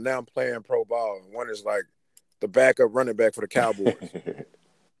guys that are now playing pro ball, and one is like the backup running back for the Cowboys.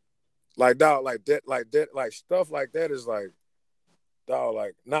 Like, dog, like stuff like that is like, dog,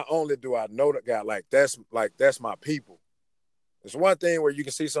 like, not only do I know the guy, that's my people. It's one thing where you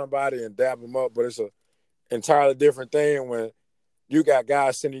can see somebody and dab them up, but it's a entirely different thing when you got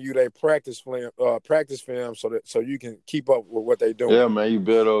guys sending you their practice film so you can keep up with what they doing. Yeah, man, you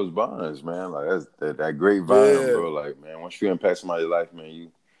build those bonds, man. Like, that's that great vibe, bro. Like, man, once you impact somebody's life, man, you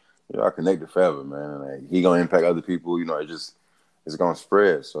are connected forever, man. Like, he gonna impact other people. You know, it's gonna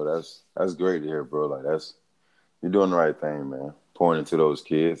spread. So that's great to hear, bro. Like, you're doing the right thing, man. Pouring into those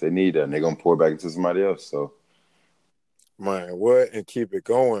kids, they need that, and they're gonna pour back into somebody else. So, man, what, and keep it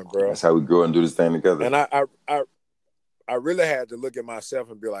going, bro. That's how we grow and do this thing together. And I really had to look at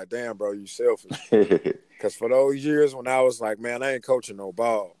myself and be like, damn, bro, you selfish. Because for those years when I was like, man, I ain't coaching no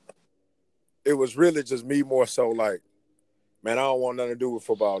ball, it was really just me more so like, man, I don't want nothing to do with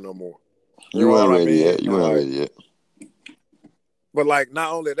football no more. You weren't ready yet. You weren't ready yet. But like,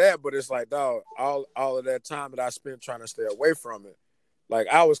 not only that, but it's like, dog, all of that time that I spent trying to stay away from it, like,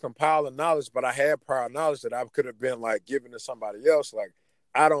 I was compiling knowledge, but I had prior knowledge that I could have been like giving to somebody else. Like,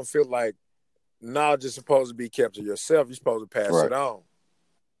 I don't feel like knowledge is supposed to be kept to yourself. You're supposed to pass it on.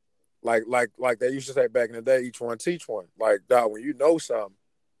 Like they used to say back in the day, each one teach one. Like, dog, when you know something,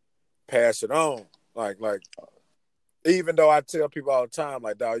 pass it on. Like, even though I tell people all the time,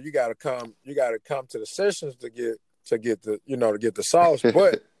 like, dog, you gotta come to the sessions to get the sauce.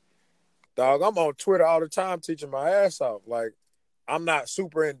 But dog, I'm on Twitter all the time teaching my ass off. Like, I'm not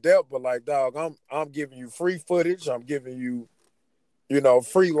super in depth, but like, dog, I'm giving you free footage. I'm giving you,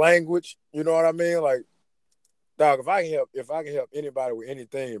 free language. You know what I mean? Like, dog, if I can help anybody with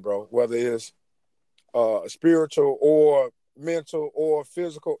anything, bro, whether it's spiritual or mental or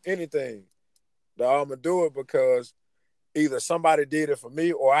physical, anything, dog, I'm gonna do it because either somebody did it for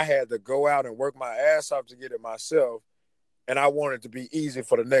me or I had to go out and work my ass off to get it myself. And I want it to be easy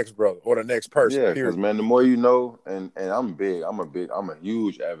for the next brother or the next person, Yeah, because period. man, the more you know, and I'm a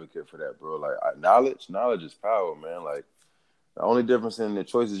huge advocate for that, bro. Like knowledge is power, man. Like the only difference in the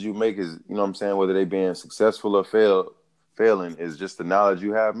choices you make is, you know what I'm saying, whether they being successful or failing is just the knowledge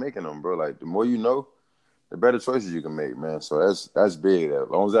you have making them, bro. Like the more you know, the better choices you can make, man. So that's big. As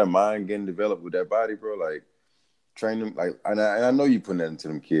long as that mind getting developed with that body, bro, like train them, like, and I know you putting that into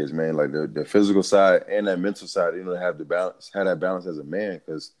them kids, man. Like the physical side and that mental side, you know, have that balance as a man,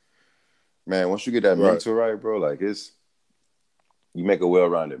 because man, once you get that Right, mental right, bro, like you make a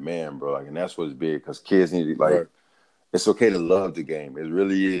well-rounded man, bro. Like, and that's what's big, because kids need to, like, right. it's okay to love the game. It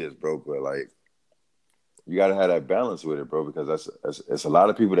really is, bro. But like, you got to have that balance with it, bro, because that's it's a lot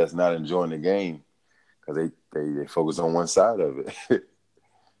of people that's not enjoying the game because they focus on one side of it.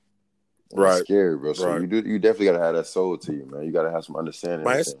 And it's Right, scary, bro. So right. you definitely got to have that soul to you, man. You got to have some understanding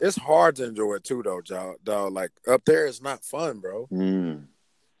Man, with it's that. it's hard to enjoy it too, though, dog. Like up there, it's not fun, bro. Mm,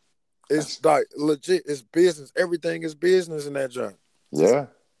 It's that's like legit. It's business. Everything is business in that joint. yeah.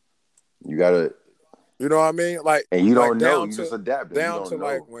 You gotta, You know what I mean? Like, and you like don't know. You just adapting. You down to don't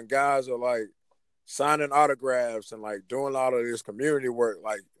like know. when guys are like signing autographs and like doing all of this community work.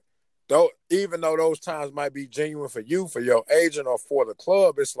 Like, though, even though those times might be genuine for you, for your agent, or for the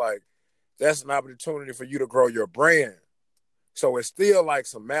club, it's like that's an opportunity for you to grow your brand. So it's still like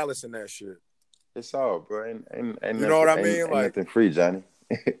some malice in that shit. It's all, bro. Ain't You know what nothing I mean? ain't Like, nothing free, Johnny.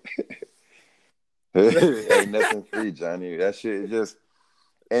 Ain't nothing free, Johnny. That shit is just.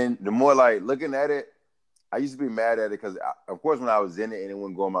 And the more like looking at it, I used to be mad at it because, of course, when I was in it and it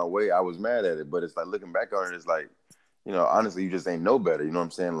wouldn't go my way, I was mad at it. But it's like looking back on it, it's like, you know, honestly, you just ain't know better. You know what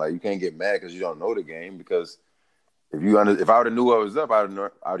I'm saying? Like you can't get mad because you don't know the game. Because if I would have knew what was up, I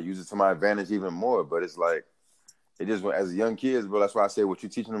would use it to my advantage even more. But it's like it just as a young kids, bro. That's why I say what you're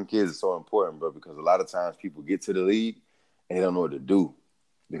teaching them kids is so important, bro. Because a lot of times people get to the league and they don't know what to do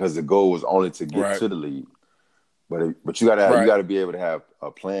because the goal was only to get right, to the league. But you right. gotta be able to have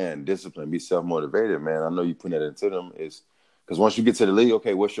a plan, discipline, be self motivated, man. I know you put that into them is because once you get to the league,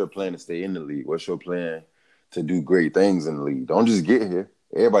 okay, what's your plan to stay in the league? What's your plan to do great things in the league? Don't just get here.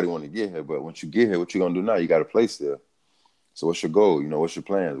 Everybody want to get here, but once you get here, what you gonna do now? You got to play still. So what's your goal? You know, what's your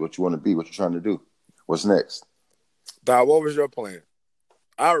plans? What you want to be? What you trying to do? What's next? Dog, what was your plan?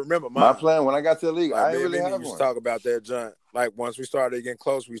 I remember My mine. plan when I got to the league, Like I didn't me and really Mimi have used to one. talk about that joint. Like once we started getting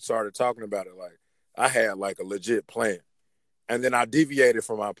close, we started talking about it. Like I had like a legit plan, and then I deviated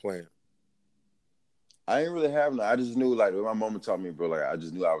from my plan. I ain't really have no. I just knew like what my mama taught me, bro. Like I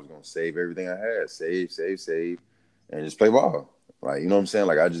just knew I was gonna save everything I had, save, and just play ball. Like you know what I'm saying?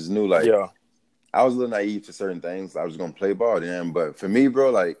 Like I just knew like Yeah. I was a little naive to certain things. I was gonna play ball then, but for me, bro,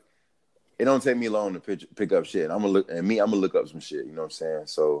 like it don't take me long to pick up shit. I'm gonna look up some shit. You know what I'm saying?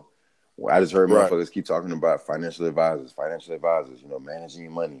 So I just heard Right. motherfuckers keep talking about financial advisors. You know, managing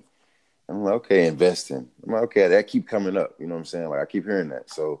your money. I'm like, okay, investing. I'm like, okay, that keep coming up. You know what I'm saying? Like I keep hearing that.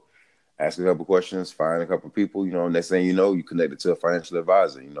 So ask a couple questions, find a couple people. You know, next thing you know, you connected to a financial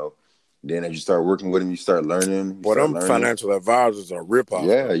advisor. You know, then as you start working with them, you start learning. You Well, start them learning. financial advisors are ripoffs,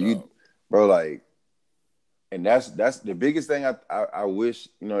 Yeah, though, dog. bro, like, and that's the biggest thing I wish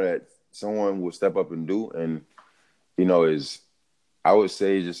you know that someone would step up and do, and you know is I would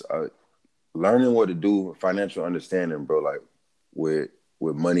say just learning what to do, financial understanding, bro, like with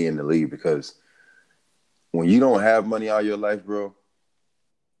money in the league, because when you don't have money all your life, bro,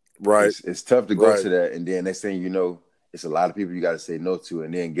 Right. it's tough to go Right. to that, and then next thing you know, it's a lot of people you got to say no to,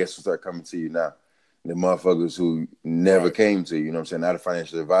 and then guess who start coming to you now? The motherfuckers who never Right. came to you. You know what I'm saying? Not a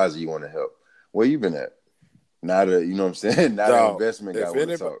financial advisor you want to help. Where you been at? Not a, you know what I'm saying? Not an Dog. investment guy If want to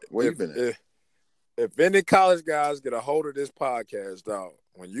anybody, talk. Where you been at? if any college guys get a hold of this podcast, dog,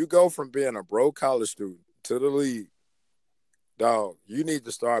 when you go from being a broke college student to the league, dog, you need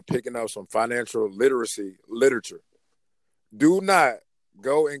to start picking up some financial literacy literature. Do not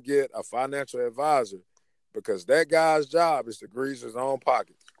go and get a financial advisor because that guy's job is to grease his own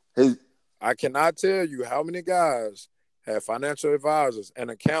pockets. His I cannot tell you how many guys had financial advisors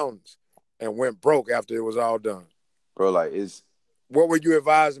and accountants and went broke after it was all done. bro, like it's What were you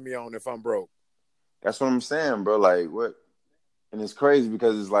advising me on if I'm broke? that's what I'm saying, bro. Like what? And it's crazy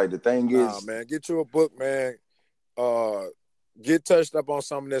because it's like the thing Nah, is, man, get you a book, man. Uh, get touched up on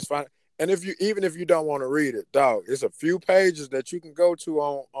some of this fine. And if you even if you don't want to read it, dog, it's a few pages that you can go to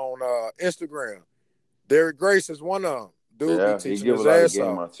on Instagram. Derek Grace is one of them. Dude be yeah, he teaching give a his lot of ass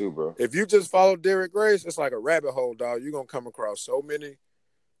game off. out too, bro. If you just follow Derek Grace, it's like a rabbit hole, dog. You're gonna come across so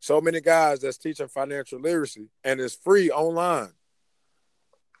many guys that's teaching financial literacy, and it's free online.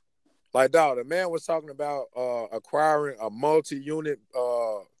 Like, dog, the man was talking about acquiring a multi-unit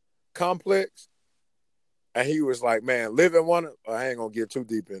complex, and he was like, "Man, live in one. I ain't gonna get too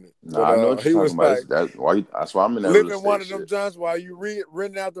deep in it, but Nah, I know what he you're was talking about. like, That's why I'm in that real live in one estate of them shit. joints while you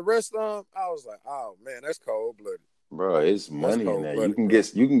renting out the rest of them." I was like, "Oh man, that's cold blooded. Bro, it's That's money in cold there. blooded, bro."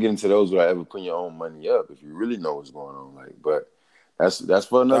 You can get into those without ever putting your own money up if you really know what's going on. Like, but that's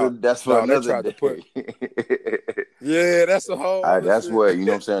for another Dog, that's for dog, they another tried to day. put. Yeah, that's a whole other That's shit. what you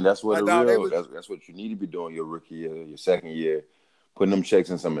know what I'm saying. That's what Like, dog, they was. that's what you need to be doing your rookie year, your second year, putting them checks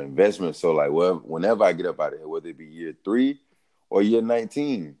in some investments. So like, well, whenever I get up out of here, whether it be year 3 or year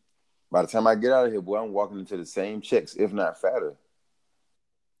 19, by the time I get out of here, boy, I'm walking into the same checks, if not fatter.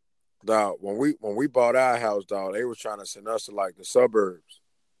 Dog, when we bought our house, dog, they was trying to send us to like the suburbs,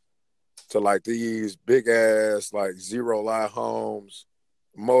 to like these big ass like zero lot homes,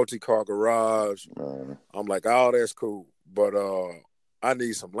 multi car garage. I'm like, oh, that's cool, but I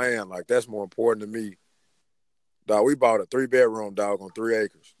need some land. Like that's more important to me. Dog, we bought a 3-bedroom, dog, on 3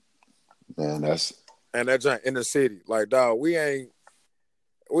 acres, Man, and that's in the city. Like, dog, we ain't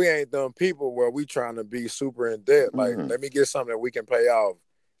them people where we trying to be super in debt. Like, let me get something that we can pay off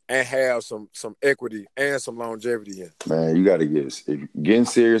and have some equity and some longevity in. man, you got to getting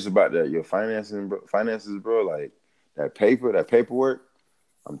serious about that. Your finances, bro. Like that paperwork.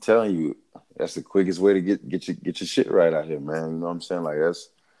 I'm telling you, that's the quickest way to get your shit right out here, man. You know what I'm saying? Like that's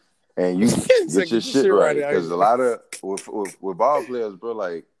and you So get your get your shit shit right right out because a here. lot of with ball players, bro.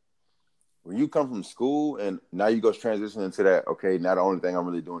 Like when you come from school and now you go transition into that. Okay, now the only thing I'm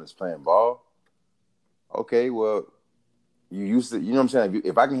really doing is playing ball. Okay, well, you used to, you know what I'm saying?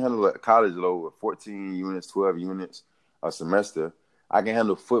 If I can handle a college load with 14 units, 12 units a semester, I can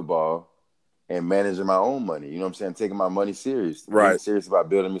handle football and managing my own money. You know what I'm saying? Taking my money serious, getting Right, serious about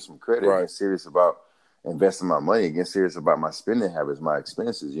building me some credit, getting right, serious about investing my money, getting serious about my spending habits, my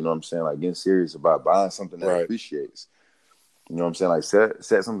expenses. You know what I'm saying? Like getting serious about buying something that right. appreciates. You know what I'm saying? Like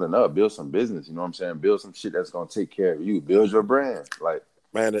set something up, build some business. You know what I'm saying? Build some shit that's gonna take care of you. Build your brand. Like,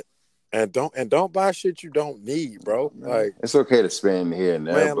 Man, and don't buy shit you don't need, bro. man, Like, it's okay to spend here and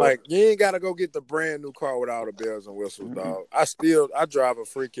there, man, but like you ain't gotta go get the brand new car with all the bells and whistles, dog. I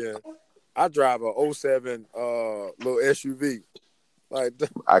drive a '07 little SUV. Like,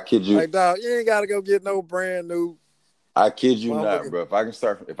 I kid you, like, dog, you ain't gotta go get no brand new I kid you not, motherfucking. bro. If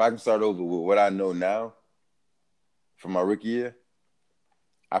I can start over with what I know now for my rookie year,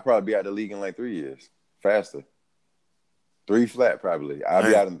 I'd probably be out of the league in like 3 years, faster. 3 flat probably. I'll be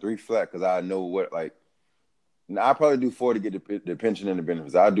Man, out in 3 flat because I know what like. Now I probably do 4 to get the pension and the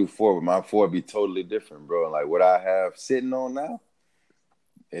benefits. I'll do 4, but my 4 be totally different, bro. And like what I have sitting on now,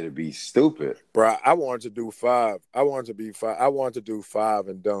 it'd be stupid. bro, I wanted to do 5. I wanted to be 5. I wanted to do 5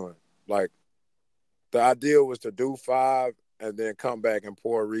 and done. Like the idea was to do 5 and then come back and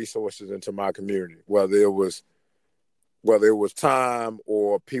pour resources into my community, whether it was time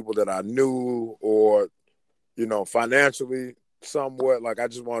or people that I knew or financially somewhat. Like I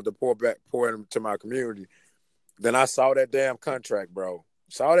just wanted to pour into my community. Then I saw that damn contract, bro.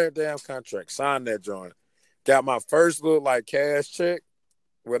 Saw that damn contract, signed that joint. Got my first little like cash check.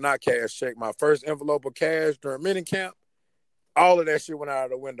 Well, not cash check, my first envelope of cash during mini camp. All of that shit went out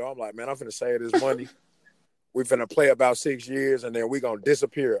of the window. I'm like, man, I'm finna save this money. We finna play about 6 years and then we gonna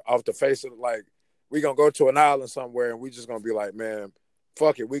disappear off the face of like we gonna go to an island somewhere and we just gonna be like, man,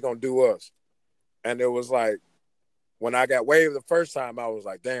 fuck it, we gonna do us. And it was like when I got waived the first time, I was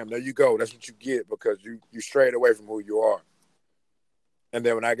like, damn, there you go. That's what you get because you strayed away from who you are. And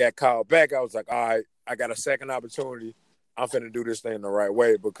then when I got called back, I was like, all right, I got a second opportunity. I'm finna do this thing the right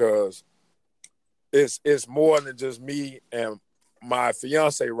way because it's more than just me and my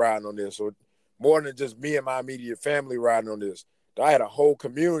fiance riding on this, or more than just me and my immediate family riding on this. I had a whole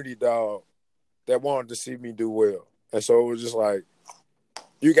community, dog, that wanted to see me do well. And so it was just like,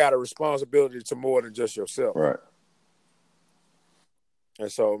 you got a responsibility to more than just yourself. Right.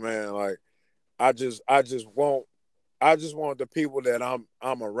 And so, man, like, I just want the people that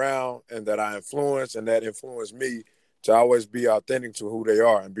I'm around and that I influence and that influence me to always be authentic to who they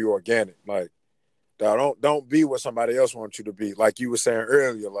are and be organic. Like, don't be what somebody else wants you to be. Like you were saying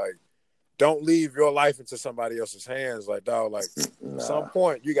earlier, like, don't leave your life into somebody else's hands. Like, dog, like, some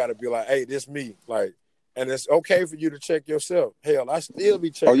point you got to be like, hey, this me. Like, and it's okay for you to check yourself. Hell, I still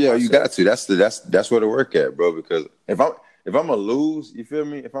be checking Oh yeah, you myself. got to. That's where to work at, bro. Because if I'm gonna lose, you feel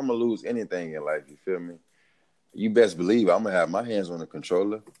me? If I'm gonna lose anything in life, you feel me? You best believe I'm gonna have my hands on the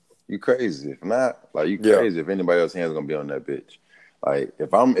controller. You crazy? If not, like you Yeah, crazy. If anybody else's hands gonna be on that bitch, like yeah,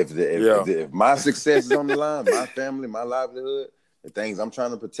 if my success is on the line, my family, my livelihood, the things I'm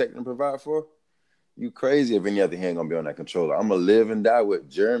trying to protect and provide for, you crazy if any other hand gonna be on that controller. I'm gonna live and die with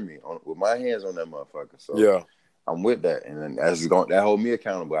Jeremy with my hands on that motherfucker. So Yeah. I'm with that, and then that hold me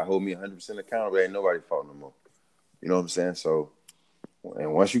accountable. I hold me 100% accountable. Ain't nobody fault no more. You know what I'm saying? So,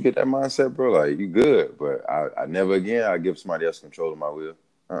 and once you get that mindset, bro, like you good. But I never again I give somebody else control of my wheel.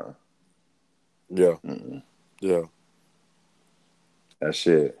 Yeah. Mm-mm. Yeah. That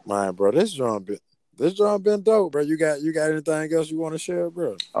shit. Man, bro, this drum been dope, bro. You got anything else you want to share,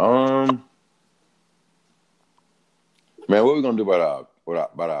 bro? Man, what we gonna do about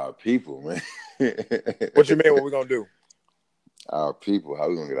our people, man? What you mean? What we gonna do? Our people. How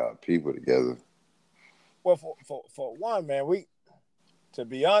we gonna get our people together? Well, for one, man, to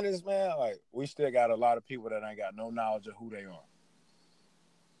be honest, man, like we still got a lot of people that ain't got no knowledge of who they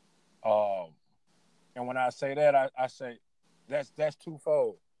are. And when I say that, I say that's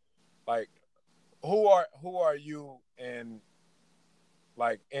twofold. Like, who are you in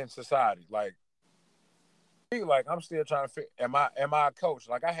society? Like I'm still trying to figure. Am I a coach?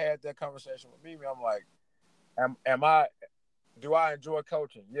 Like I had that conversation with Mimi. I'm like, am I? Do I enjoy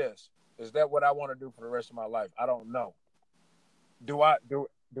coaching? Yes. Is that what I want to do for the rest of my life? I don't know. Do I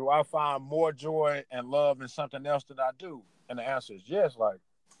find more joy and love in something else than I do? And the answer is yes. Like,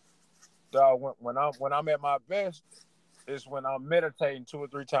 dog, when I'm at my best, it's when I'm meditating 2 or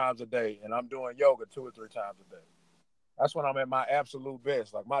 3 times a day and I'm doing yoga 2 or 3 times a day. That's when I'm at my absolute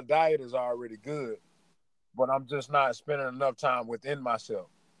best. Like my diet is already good, but I'm just not spending enough time within myself.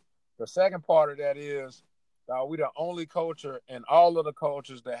 The second part of that is we the only culture in all of the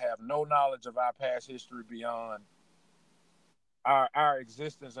cultures that have no knowledge of our past history beyond our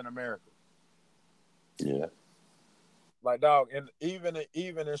existence in America. Yeah. Like, dog, and even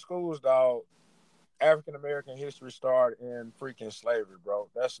in schools, dog, African American history started in freaking slavery, bro.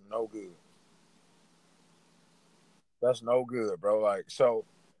 That's no good. That's no good, bro. Like, so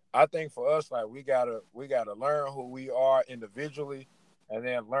I think for us, like, we gotta learn who we are individually, and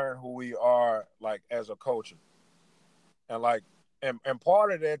then learn who we are like as a culture. And like, and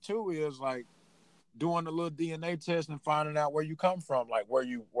part of that too is like doing a little DNA test and finding out where you come from, like where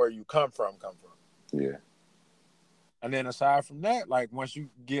you come from. Yeah. And then aside from that, like once you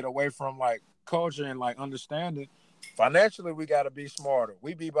get away from like culture and like understanding, financially we got to be smarter.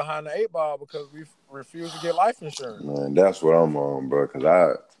 We be behind the 8 ball because we refuse to get life insurance. Man, that's what I'm on, bro.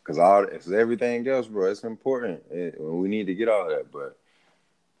 Cause everything else, bro, it's important. We need to get all that, but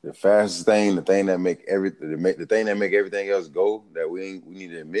the fastest thing, the thing that make everything else go that we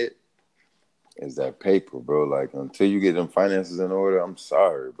need to admit is that paper, bro. Like until you get them finances in order, I'm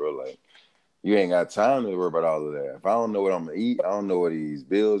sorry, bro. Like you ain't got time to worry about all of that. If I don't know what I'm gonna eat, I don't know how these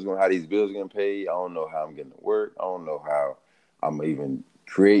bills gonna pay. I don't know how I'm getting to work. I don't know how I'm gonna even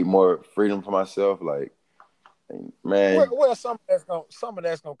create more freedom for myself. Like, man, Well, some of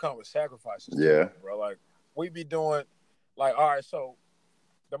that's gonna come with sacrifices too, yeah, though, bro. Like we be doing, like, all right, so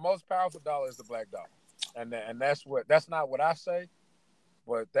the most powerful dollar is the black dollar, and that's not what I say,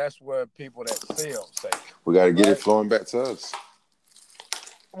 but that's what people that sell say. we got to get it Right? flowing back to us.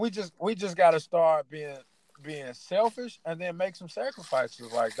 We just got to start being selfish and then make some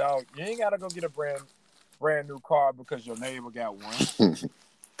sacrifices. Like, dog, you ain't got to go get a brand new car because your neighbor got one.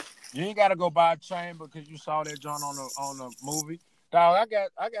 You ain't got to go buy a chain because you saw that joint on the movie. Dog,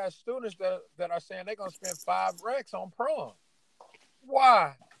 I got students that are saying they're gonna spend 5 racks on prom.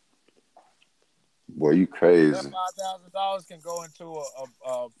 Why? Boy, you That crazy. $5,000 can go into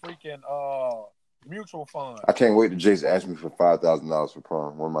a freaking mutual fund. I can't wait till Jason ask me for $5,000 for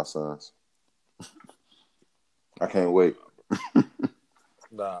prom. One of my sons. I can't wait.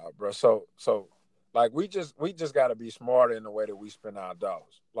 Nah, bro. So like we just got to be smarter in the way that we spend our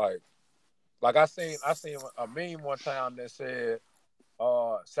dollars. Like I seen a meme one time that said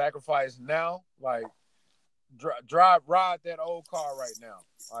sacrifice now, like ride that old car right now.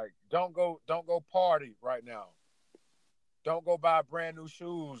 Like don't go party right now. Don't go buy brand new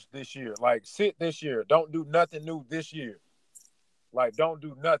shoes this year. Like sit this year. Don't do nothing new this year. Like don't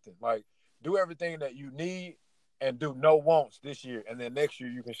do nothing. Like do everything that you need and do no wants this year, and then next year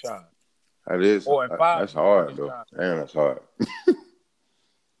you can shine. That is Or in five that's years you hard can though. shine. Damn, that's hard.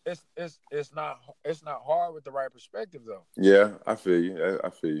 It's not hard with the right perspective though. Yeah, I feel you. I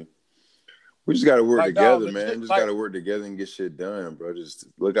feel you. We just got to work Like dog, together, legit. man. Just got Like to work together and get shit done, bro. Just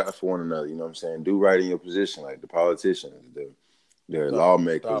look out for one another. You know what I'm saying? Do right in your position, like the politicians, the dog,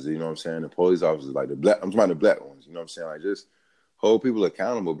 lawmakers. You know what I'm saying? The police officers, like the black. I'm talking about the black ones. You know what I'm saying? Like just hold people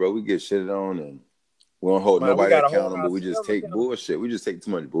accountable, bro. We get shitted on and we don't hold man, we nobody gotta hold accountable. We just ourselves take accountable. bullshit. We just take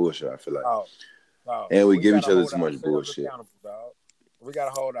too much bullshit. I feel like, Dog, dog. and we We give gotta each other hold too much ourselves bullshit. accountable, dog. We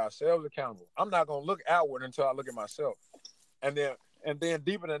gotta hold ourselves accountable. I'm not gonna look outward until I look at myself, and then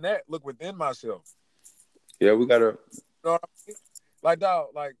deeper than that, look within myself. Yeah, we gotta. You know what I mean? Like, dog,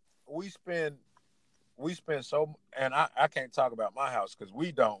 like we spend so, and I can't talk about my house because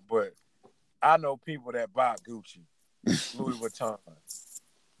we don't, but I know people that buy Gucci, Louis Vuitton,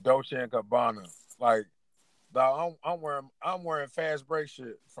 Dolce and Gabbana. Like, dog, I'm wearing fast break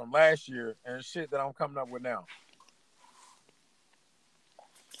shit from last year and shit that I'm coming up with now.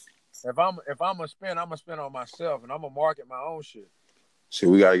 If I'm gonna spend on myself and I'm gonna market my own shit. So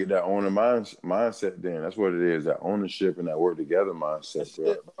we gotta get that owner mindset. Then that's what it is. That ownership and that work together mindset, That's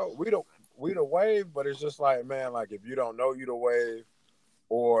bro. it, bro. We the wave, but it's just like, man, like if you don't know you the wave,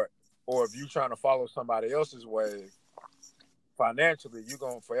 or if you trying to follow somebody else's wave financially, you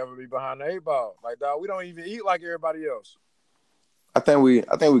gonna forever be behind the eight ball. Like, dog, we don't even eat like everybody else. I think we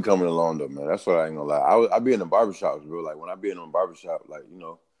coming along though, man. That's what I ain't gonna lie. I be in the barbershops, bro. Like when I be in a barbershop, like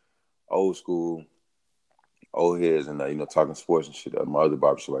old school, old heads, and talking sports and shit. My other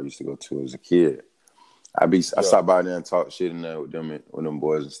barbershop I used to go to as a kid. I Yeah, stopped by there and talk shit in there with them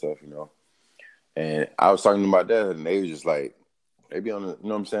boys and stuff. And I was talking about that, and they was just like, they be on the, you know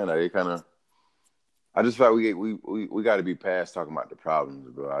what I'm saying? Like they kind of, I just feel like we got to be past talking about the problems,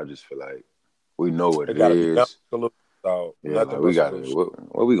 bro. I just feel like we know what it it gotta be nothing is. but solution, dog. Yeah, like Nothing we but got to, solution.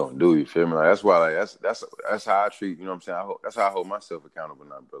 what we gonna do? You feel me? Like that's why, like that's how I treat. You know what I'm saying? That's how I hold myself accountable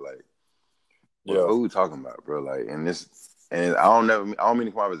now, bro. Like, what Yeah, we talking about, bro? Like, and I don't mean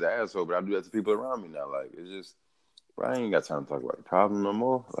to come off as an asshole, but I do that to people around me now. Like, it's just, bro, I ain't got time to talk about the problem no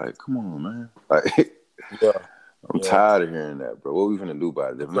more. Like, come on, man. Like, yeah, I'm yeah. tired of hearing that, bro. What we finna do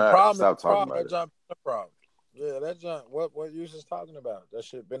about it? If The not, problem is stop the talking problem. about That it. John been the problem. Yeah, that John. What you just talking about? That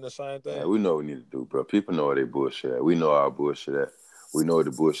shit been the same Man, thing. we know what we need to do, bro. People know where they bullshit at. We know our bullshit at. We know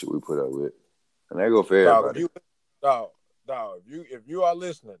the bullshit we put up with. And that go for Dog, if everybody. you dog, if you are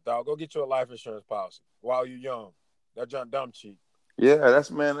listening, dog, go get you a life insurance policy while you young. That John dumb cheap. Yeah,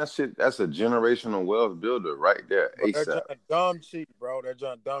 that shit, that's a generational wealth builder right there, Bro, that ASAP. John dumb cheap, bro. That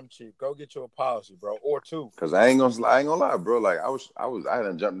John dumb cheap. Go get you a policy, bro, or two. Cause I ain't gonna lie, bro. Like I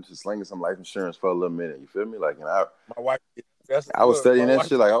hadn't jumped into slinging some life insurance for a little minute. You feel me? Like, and My wife, that's I was look. My studying that wife,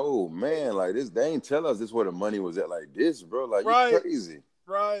 shit like, oh man, like this, they ain't tell us this where the money was at like this, bro. Like you right, crazy.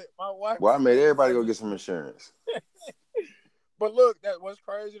 right. My wife Well, I was made getting everybody life go get some insurance. insurance. But look, that what's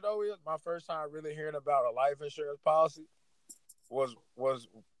crazy though is my first time really hearing about a life insurance policy was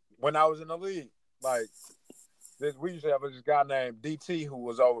when I was in the league. Like we used to have this guy named DT who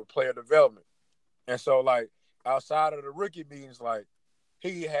was over player development, and so like outside of the rookie meetings, like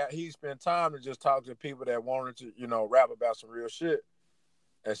he spent time to just talk to people that wanted to rap about some real shit,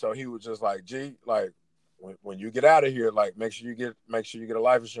 and so he was just like, G, like when you get out of here, like make sure you get a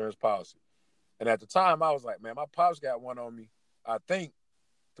life insurance policy. And at the time, I was like, man, my pops got one on me, I think,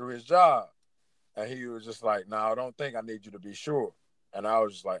 through his job. And he was just like, no, I don't think I need you to be sure. And I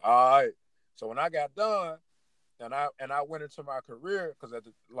was just like, all right. So when I got done and I went into my career, because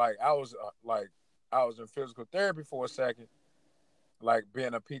I was in physical therapy for a second, like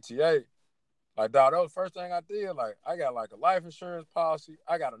being a PTA. Like, dog, that was the first thing I did. Like, I got like a life insurance policy.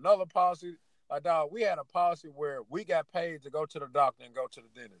 I got another policy. Like, dog, we had a policy where we got paid to go to the doctor and go to the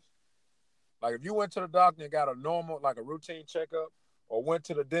dentist. Like, if you went to the doctor and got a normal, like a routine checkup, or went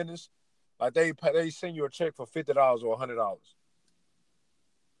to the dentist, like they send you a check for $50 or $100.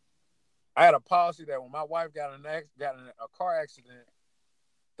 I had a policy that when my wife got in a car accident,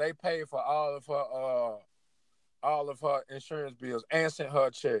 they paid for all of her insurance bills and sent her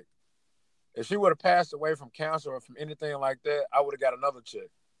a check. If she would have passed away from cancer or from anything like that, I would have got another check.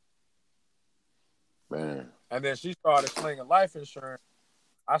 Man. And then she started slinging life insurance.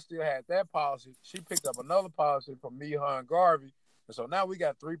 I still had that policy. She picked up another policy from me, her, and Garvey. And so now we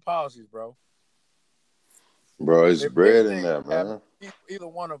got three policies, bro. Bro, it's If bread in anything there, happens man. to either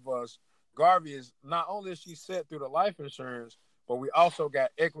one of us, Garvey is not only is she set through the life insurance, but we also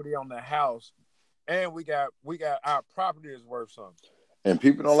got equity on the house, and we got our property is worth something. And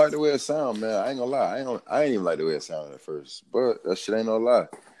people don't like the way it sound, man. I ain't gonna lie. I ain't even like the way it sounded at first. But that shit ain't no lie.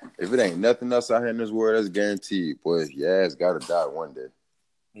 If it ain't nothing else out here in this world, that's guaranteed. Boy, your ass gotta die one day.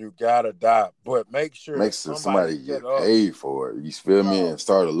 You gotta die, but make sure Makes somebody somebody set get up. paid for it. You feel me? Dog, And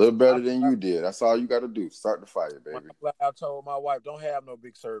start a little I, better than I, you did. That's all you gotta do. Start the fire, when baby. I told my wife, don't have no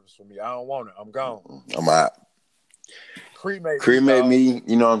big service for me. I don't want it. I'm gone. I'm out. Cremate me, Cremate dog. me,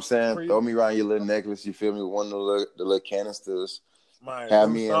 you know what I'm saying? Cremate, Throw me around your little necklace, you feel me? With one of the little canisters. man. Have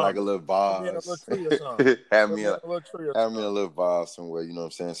Do me in like a something. little Put me in a little vase. tree or something. have Put me me in in, a little tree or have me in a something. little vase somewhere, you know what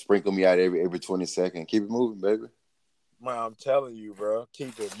I'm saying? Sprinkle me out every 20 seconds. Keep it moving, baby. Man, I'm telling you, bro.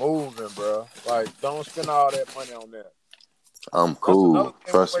 Keep it moving, bro. Like, don't spend all that money on that. I'm That's another cool. thing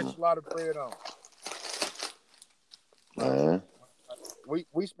we Trust me. waste a lot of bread on. Man.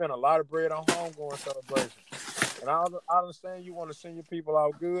 we spend a lot of bread on homegoing celebrations, and I understand you want to send your people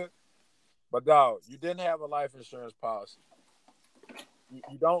out good, but dog, you didn't have a life insurance policy.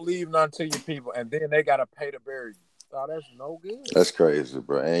 You don't leave none to your people, and then they gotta pay to bury you. Dog, that's no good. That's crazy,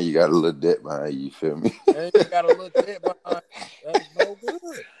 bro. And you got a little debt behind you. You feel me? And you got a little debt behind you. That's no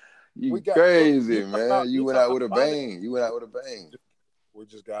good. You We got crazy, you man. You went talking out about with a money. bang. You went out with a bang. We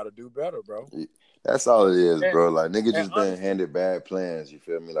just gotta do better, bro. That's all it is, And bro. Like niggas and just been honestly, handed bad plans. You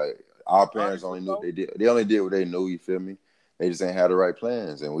feel me? Like our parents honestly only knew what though, they did. They only did what they knew. You feel me? They just ain't had the right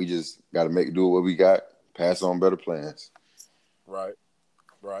plans, and we just got to do what we got. Pass on better plans. right,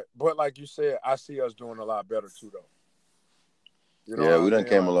 right. But like you said, I see us doing a lot better too, though. You know what Yeah, I we done mean?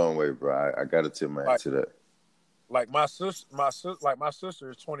 came a long way, bro. I got to tip my hat Like to that. like my sister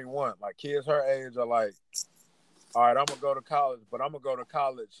is 21. Like kids her age are like, all right, I'm gonna go to college, but I'm gonna go to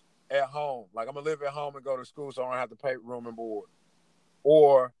college at home. Like I'm gonna live at home and go to school, so I don't have to pay room and board.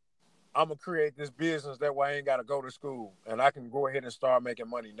 Or I'm gonna create this business that way I ain't gotta go to school and I can go ahead and start making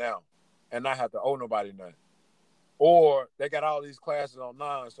money now, and not have to owe nobody nothing. Or they got all these classes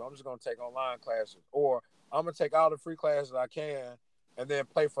online, so I'm just gonna take online classes. Or I'm gonna take all the free classes I can, and then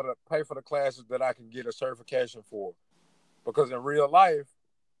pay for the classes that I can get a certification for. Because in real life,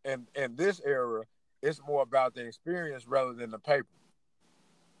 in this era, it's more about the experience rather than the paper.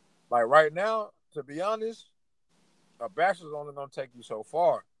 Like right now, to be honest, a bachelor's only gonna take you so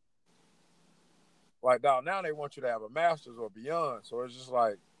far. Like now they want you to have a master's or beyond. So it's just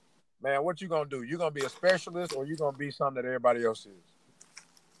like, man, what you gonna do? You gonna be a specialist or you gonna be something that everybody else is?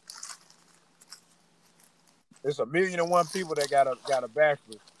 It's 1,000,001 people that got a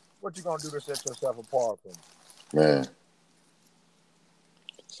bachelor's. What you gonna do to set yourself apart from them? Man,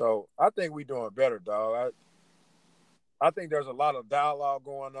 So I think we doing better, dog. I think there's a lot of dialogue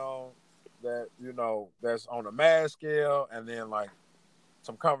going on that that's on a mass scale, and then like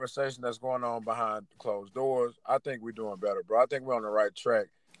some conversation that's going on behind closed doors. I think we're doing better, bro. I think we're on the right track.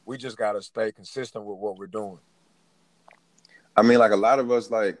 We just gotta stay consistent with what we're doing. I mean, like a lot of us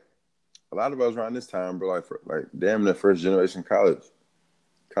around this time, bro, like damn the first generation college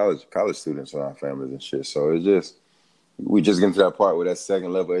students in our families and shit. So it's just we just getting to that part where that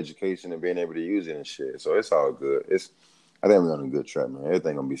second level education and being able to use it and shit. So it's all good. I think we're on a good track, man.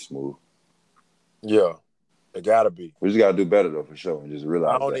 Everything gonna be smooth. Yeah, it gotta be. We just gotta do better though, for sure, and just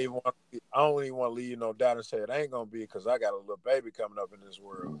realize that. I don't even want to leave you no doubt and say it ain't gonna be because I got a little baby coming up in this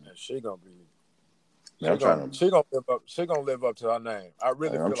world, and Man, she gonna live up to her name. I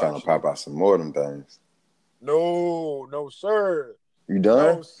really I'm feel trying like to she. pop out some more of them things. No, no, sir. You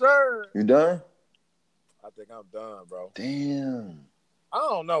done? No, sir. You done? I think I'm done, bro. Damn. I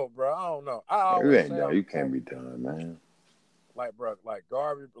don't know, bro. I don't know. I Man, you always ain't say done. I'm You done. can't be done, man. Like, bro, like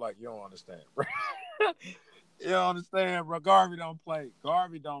Garvey, like you don't understand, bro. You don't understand, bro. Garvey don't play.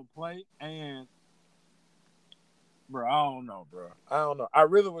 Garvey don't play, and bro, I don't know, bro. I don't know. I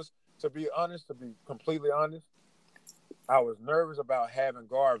really was, to be honest, to be completely honest, I was nervous about having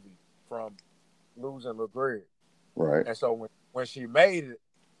Garvey from losing LeGreg. Right. And so when she made it,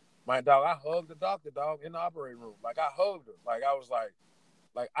 my dog, I hugged the doctor, dog, in the operating room. Like I hugged her. Like I was like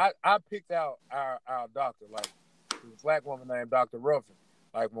I picked out our doctor, like this black woman named Dr. Ruffin.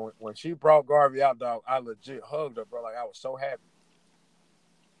 Like when she brought Garvey out, dog, I legit hugged her, bro. Like I was so happy.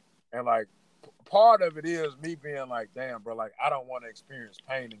 And like part of it is me being like, damn, bro, like I don't want to experience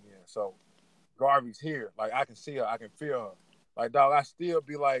pain again. So Garvey's here. Like I can see her, I can feel her. Like dog, I still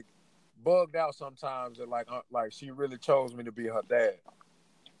be like bugged out sometimes that like she really chose me to be her dad.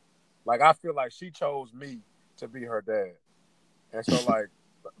 Like I feel like she chose me to be her dad. And so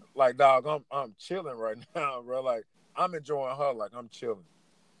like dog, I'm chilling right now, bro. Like I'm enjoying her. Like I'm chilling.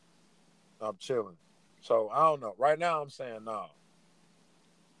 I'm chilling. So I don't know. Right now I'm saying no.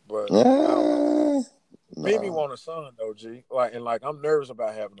 But I don't know. Mimi No. want a son though, G. Like and like I'm nervous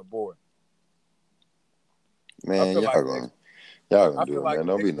about having a boy. I Man, feel like y'all gonna I do feel it, like man.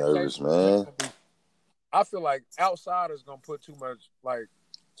 the Don't be nervous, expectations for me man. gonna be. I feel like outsiders gonna put too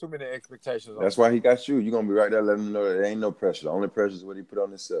many expectations on That's me. why he got you. You gonna be right there letting him know that there ain't no pressure. The only pressure is what he put on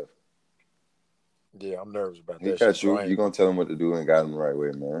himself. Yeah, I'm nervous about He that shit, got bro. you. You gonna tell him what to do and guide him the right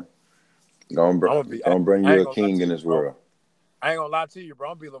way, man. Gonna, I'm gonna be. gonna bring I you ain't a gonna lie king to in you, this bro. world. I ain't gonna lie to you,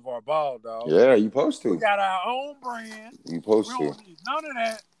 bro. I'm be LeVar Ball, dog. Yeah, you supposed We to. got our own brand. You We supposed to. don't need none of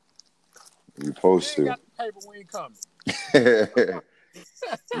that. You You supposed ain't to. got the paper. We ain't coming.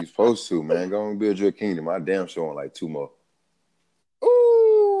 You supposed to, man. Go and build your kingdom. I damn sure want like two more.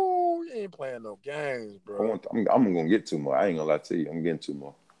 Ooh, you ain't playing no games, bro. I'm gonna get two more. I ain't gonna lie to you. I'm getting two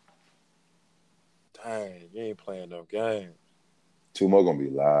more. Dang, you ain't playing no games. Two more gonna be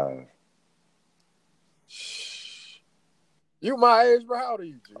live. You my age, bro. How old are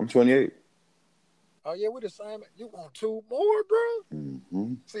you, G? I'm 28. Oh yeah, we the same. You want 2 more, bro?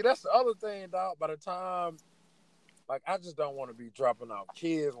 Mm-hmm. See, that's the other thing, dog. By the time, like, I just don't want to be dropping out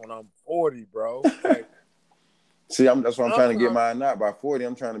kids when I'm 40, bro. Like, see, that's why I'm I'm trying to get trying. mine now. By 40,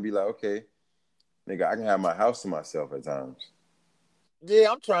 I'm trying to be like, okay, nigga, I can have my house to myself at times.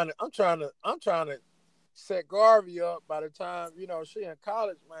 Yeah, I'm trying to set Garvey up. By the time she in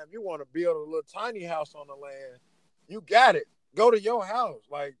college, man, if you want to build a little tiny house on the land, you got it. Go to your house.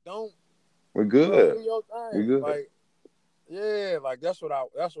 Like, don't, We're bro, good. do your We're thing. good. Like, yeah, like that's what I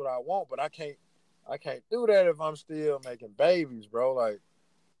want. But I can't do that if I'm still making babies, bro. Like,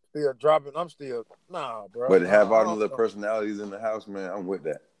 still dropping. I'm still bro. But to have all I them don't little know. personalities in the house, man, I'm with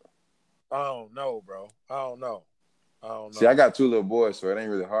that. I don't know, bro. I don't know. I don't See, I know. got 2 little boys, so it ain't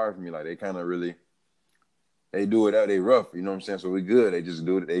really hard for me. Like, they kind of really, they do it out. They rough, you know what I'm saying? So we good. They just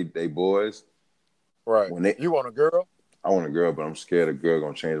do it. They boys. Right. When they, You want a girl? I want a girl, but I'm scared a girl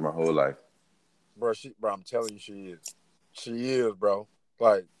gonna change my whole life. Bro, I'm telling you, she is. She is, bro.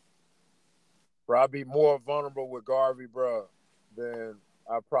 Like, bro, I'd be more vulnerable with Garvey, bro, than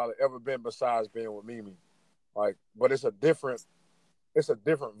I've probably ever been besides being with Mimi. Like, but it's a different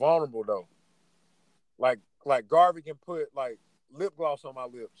vulnerable though. Like Garvey can put like lip gloss on my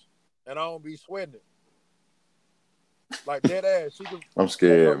lips, and I don't be sweating it. Like dead ass, she can I'm take her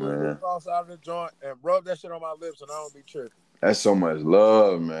scared, little lip man. gloss out of the joint and rub that shit on my lips, and I don't be tripping. That's so much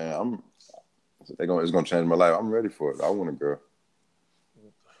love, man. It's gonna change my life. I'm ready for it. I want a girl.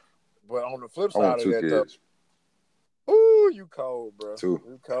 But on the flip I want side of 2 that, though, kids. ooh, you cold, bro. 2.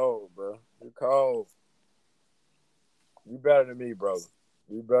 You cold, bro. You cold. You better than me, brother.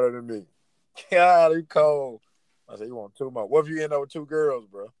 You better than me. God, you cold. I said, you want 2 more. What if you end up with 2 girls,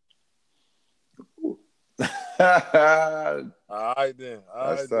 bro? All right, then.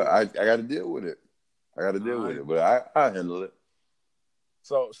 All right, then. I got to deal with it. I got to deal All with right. it, but I handle it.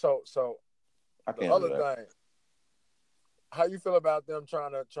 So I the can handle other that. thing, how you feel about them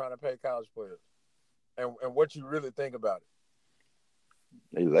trying to pay college players, and what you really think about it?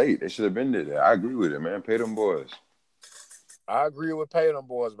 They late. They should have been there. I agree with it, man. Pay them boys. I agree with paying them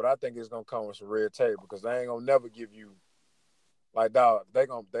boys, but I think it's gonna come with some red tape because they ain't gonna never give you like dog. They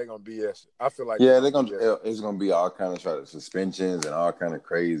gonna BS. I feel like they're Yeah, gonna BS. it's gonna be all kind of suspensions and all kind of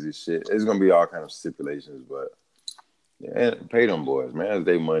crazy shit. It's gonna be all kind of stipulations, but yeah, pay them boys, man. It's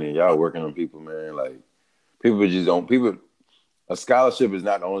their money. Y'all working on people, man. Like people just don't people. A scholarship is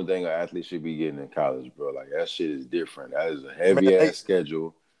not the only thing an athlete should be getting in college, bro. Like that shit is different. That is a Man, heavy ass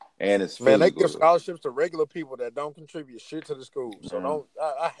schedule, and it's they give physical. scholarships to regular people that don't contribute shit to the school. So Man. don't.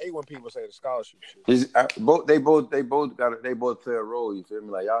 I hate when people say the scholarship shit. They both play a role. You feel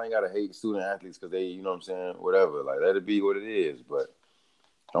me? Like y'all ain't gotta hate student athletes because they, you know what I'm saying, whatever. Like let it be what it is, but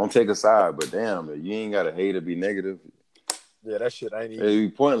don't take a side. But damn, you ain't gotta hate or be negative. Yeah, that shit ain't It'd easy.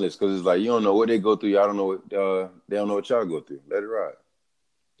 be pointless because it's like you don't know what they go through. Y'all don't know what they don't know what y'all go through. Let it ride.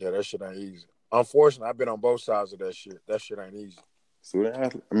 Yeah, that shit ain't easy. Unfortunately, I've been on both sides of that shit. That shit ain't easy. Student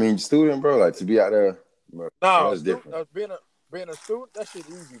athlete. I mean, student, bro. Like to be out there, bro, No, that's different. being a student, that shit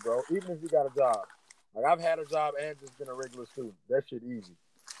easy, bro. Even if you got a job. Like I've had a job and just been a regular student. That shit easy.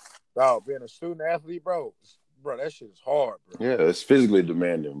 Dog, being a student athlete, bro, that shit is hard, bro. Yeah, it's physically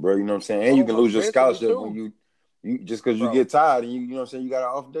demanding, bro. You know what I'm saying? And you So can much lose your mentally scholarship when too, you just because you bro. get tired and you know what I'm saying. You got an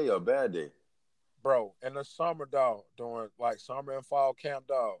off day or a bad day. Bro, in the summer, dog, during like summer and fall camp,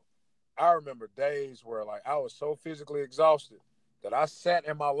 dog, I remember days where like I was so physically exhausted that I sat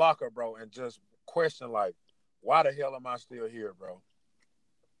in my locker, bro, and just questioned like, why the hell am I still here, bro?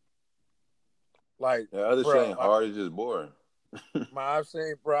 Like, The other shit bro, ain't like hard. It's just boring. I've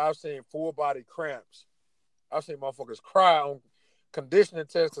seen full body cramps. I've seen motherfuckers cry on conditioning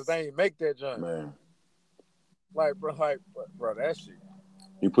tests because they ain't make that jump. Man, Bro, that shit.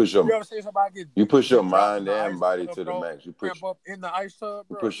 you push your You ever seen somebody you push your get dropped in mind the and ice body tub, to the bro, max. cramp up in the ice tub,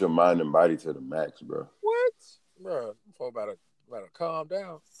 You bro? push your mind and body to the max, bro. What? Bro, folk better calm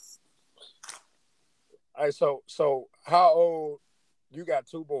down. All right, so how old? You got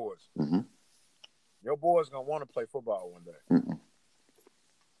 2 boys. Mm-hmm. Your boys gonna want to play football one day. Mm-mm.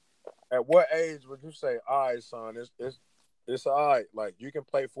 At what age would you say, all right, son, it's all right. Like you can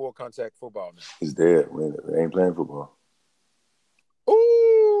play full contact football now. It's dead. Man. They ain't playing football.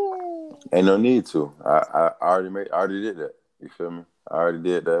 Ooh, Ain't no need to. I already did that. You feel me? I already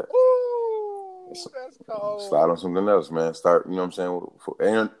did that. ooh, that's Slide cold. on something else, man. Start. You know what I'm saying?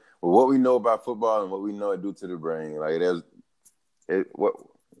 And with what we know about football and what we know it do to the brain, like it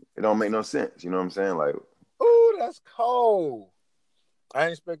don't make no sense. You know what I'm saying? Like, Ooh, that's cold. I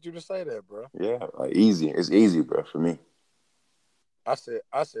didn't expect you to say that, bro. yeah, like easy. It's easy, bro, for me. I said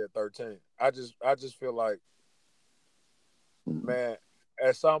 13. I just feel like man,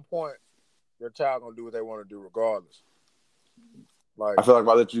 at some point, your child gonna do what they want to do regardless. Like, I feel like if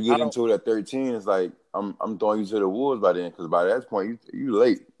I let you I get don't. into it at 13, it's like I'm throwing you to the wolves by then, because by that point you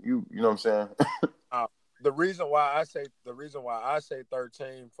late. You know what I'm saying? Uh, the reason why I say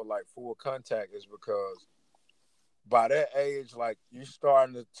 13 for like full contact is because by that age, like you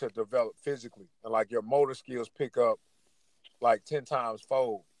starting to develop physically, and like your motor skills pick up like 10 times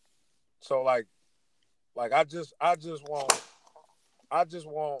fold. So like I just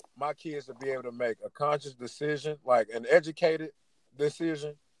want my kids to be able to make a conscious decision, like an educated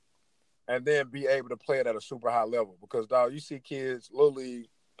decision, and then be able to play it at a super high level. Because dog, you see kids little league,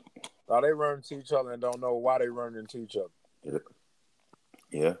 dog, they run into each other and don't know why they run into each other. Yeah.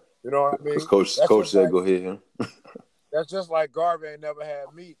 Yeah. You know what I Because mean? coach said go hit him. That's just like Garvey ain't never had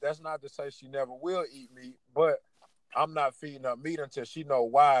meat. That's not to say she never will eat meat, but I'm not feeding her meat until she know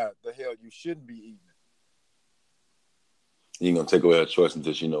why the hell you shouldn't be eating You ain't gonna take away her choice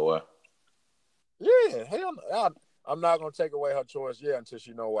until she know why. it. Yeah, hell no. I'm not gonna take away her choice, yeah, until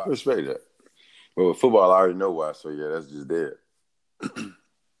she know why. I respect that. But with football, I already know why. So yeah, that's just there. It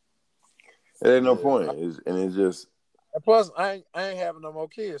ain't no Yeah. point. It's just. And plus, I ain't having no more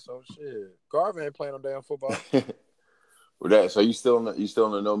kids, so shit. Garvey ain't playing no damn football. With that, so you still on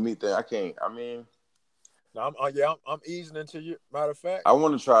the no meat thing? I can't. I mean, No, I'm easing into you. Matter of fact, I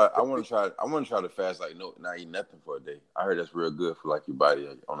want to try. To fast like no, not eat nothing for a day. I heard that's real good for like your body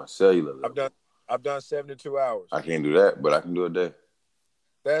on a cellular I've level. done I've done 72 hours. I can't do that, but I can do a day.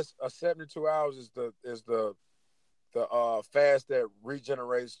 That's a 72 hours is the fast that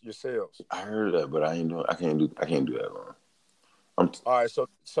regenerates your cells. I heard that, but I ain't doing. I can't do that long. All right,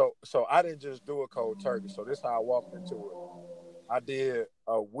 so I didn't just do a cold turkey. So this is how I walked into it. I did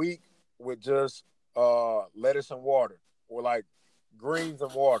a week with just lettuce and water, or like greens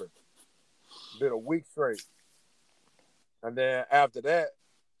and water. Did a week straight, and then after that,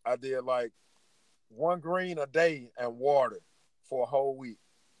 I did like one green a day and water for a whole week,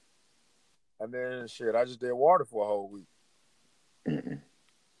 and then shit, I just did water for a whole week. Mm-mm.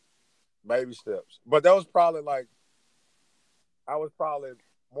 Baby steps, but that was probably like I was probably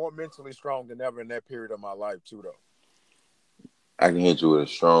more mentally strong than ever in that period of my life too, though. I can hit you with a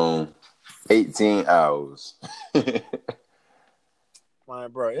strong 18 hours. Man,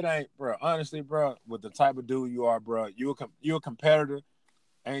 bro, it ain't, bro. Honestly, bro, with the type of dude you are, bro, you a competitor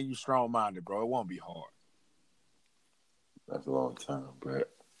and you strong minded, bro. It won't be hard. That's a long time,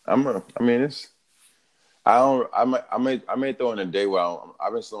 but I mean, it's. I don't. I may throw in a day where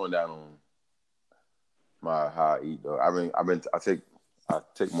I've been slowing down on my how I eat though. I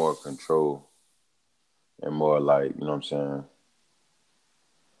take more control and more like, you know what I'm saying.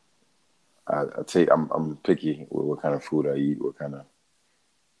 I'm picky with what kind of food I eat,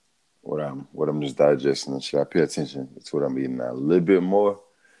 what I'm just digesting and shit. I pay attention to what I'm eating now a little bit more.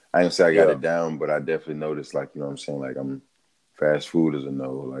 I ain't say I got Yeah, it down, but I definitely noticed, like, you know what I'm saying, like I'm fast food is a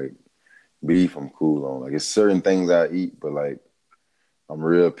no. Like beef I'm cool on. Like it's certain things I eat, but like I'm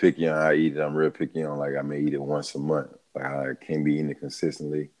real picky on how I eat it. I'm real picky on like I may eat it once a month. Like I can't be eating it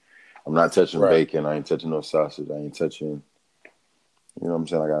consistently. I'm not touching right. bacon. I ain't touching no sausage. I ain't touching, you know what I'm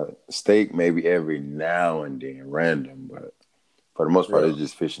saying? I got steak maybe every now and then, random, but for the most part, Yeah, it's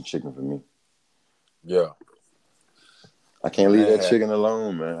just fish and chicken for me. yeah. I can't Man, leave that chicken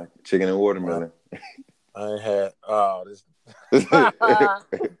alone, man. Chicken and man, watermelon. I ain't had this. Bro,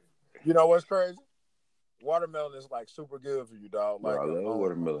 You know what's crazy? Watermelon is like super good for you, dog. I Like love on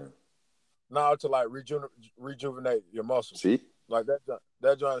watermelon. now to like rejuvenate your muscles. See? Like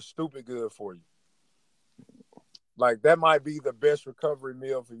that joint is stupid good for you. Like that might be the best recovery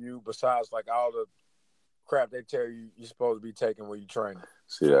meal for you, besides like all the crap they tell you you're supposed to be taking when you're training.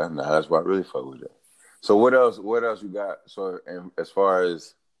 See that? Nah, that's why I really fuck with it. So what else? What else you got? So, and as far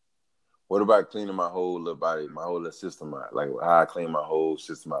as what about cleaning my whole little body, my whole little system out? Like how I clean my whole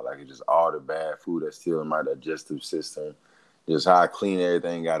system out? Like it's just all the bad food that's still in my digestive system. Just how I clean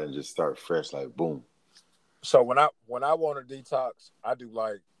everything out and just start fresh, like boom. So when I want to detox, I do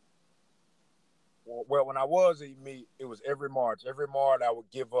like well when I was eating meat, it was every March. Every March I would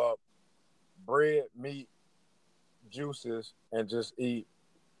give up bread, meat, juices, and just eat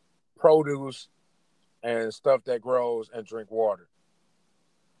produce and stuff that grows and drink water.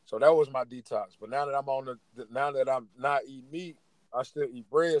 So that was my detox. But now that now that I'm not eating meat, I still eat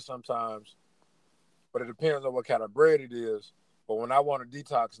bread sometimes. But it depends on what kind of bread it is. But when I want to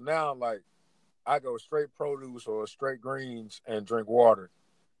detox now, like I go straight produce or straight greens and drink water,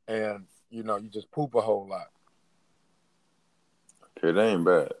 and you just poop a whole lot. Okay, that ain't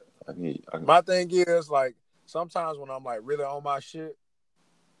bad. I can. My thing is like sometimes when I'm like really on my shit,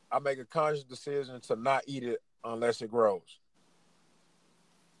 I make a conscious decision to not eat it unless it grows.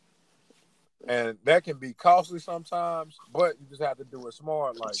 And that can be costly sometimes, but you just have to do it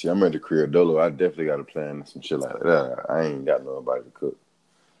smart. Like, See, I'm at the crib dolo. I definitely got a plan some shit like that. I ain't got nobody to cook.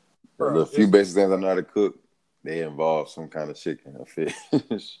 The bro, little few basic things I know how to cook, they involve some kind of chicken or fish.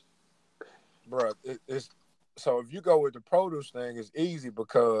 bro, it's so if you go with the produce thing, it's easy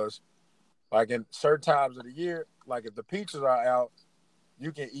because like in certain times of the year, like if the peaches are out,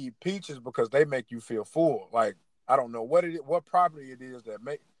 you can eat peaches because they make you feel full. Like I don't know what it is, what property it is that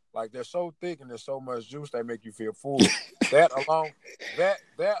make like they're so thick and there's so much juice they make you feel full. That along that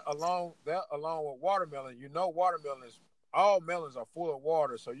along with watermelon, you know watermelon is all melons are full of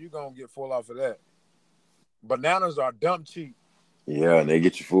water, so you're gonna get full off of that. Bananas are dumb cheap. Yeah, and they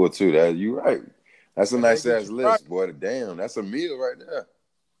get you full too. That you right. That's a And they nice get ass you right. list, boy. Damn, that's a meal right there.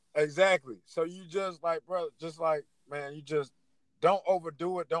 Exactly. So you just like, bro, just like, man, you just don't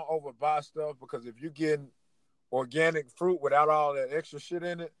overdo it. Don't overbuy stuff because if you getting organic fruit without all that extra shit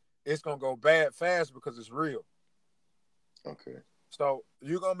in it, it's gonna go bad fast because it's real. Okay. So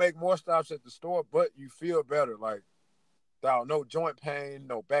you're gonna make more stops at the store, but you feel better. Like, dog, no joint pain,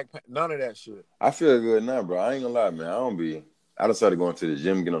 no back pain, none of that shit. I feel good now, bro. I ain't gonna lie, man. I just started going to the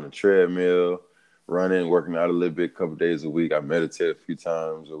gym, getting on the treadmill, running, working out a little bit, a couple days a week. I meditate a few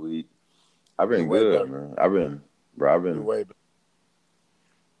times a week. I've You been way good, better. man. You way better.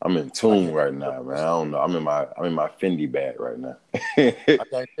 I'm in I tune can't right now, man. I don't know. I'm in my Fendi bag right now. I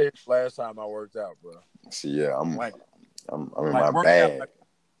can't tell you the last time I worked out, bro. See, yeah, Like I'm in like my working out bag.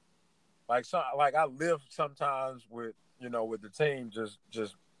 like some like I live sometimes with with the team just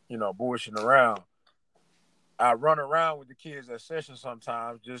bullshitting around. I run around with the kids at session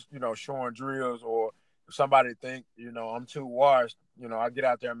sometimes, just showing drills or if somebody think I'm too washed, I get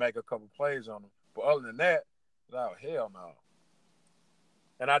out there and make a couple plays on them. But other than that, oh hell no.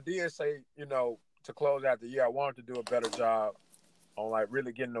 And I did say to close out the year, I wanted to do a better job on like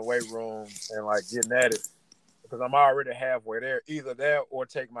really getting the weight room and like getting at it because I'm already halfway there. Either that or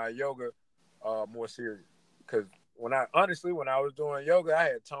take my yoga more serious. Because when I was doing yoga, I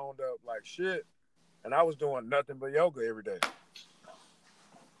had toned up like shit, and I was doing nothing but yoga every day.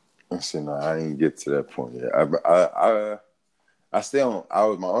 See, no, I didn't get to that point yet. I stay on.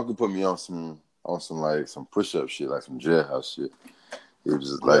 My uncle put me on some like some push up shit, like some jailhouse shit. It was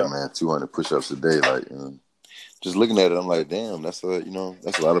just like, Yeah, man, 200 push ups a day, like. Just looking at it, I'm like, damn, that's a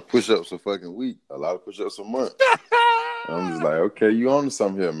lot of push ups a fucking week, a lot of push ups a month. And I'm just like, okay, you on to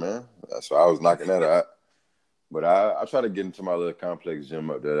something here, man. So I was knocking that out. But I try to get into my little complex gym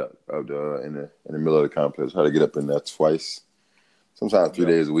up there, in the middle of the complex. Try to get up in there twice, sometimes three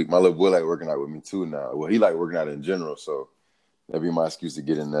yeah. days a week. My little boy like working out with me too now. Well, he like working out in general, so that'd be my excuse to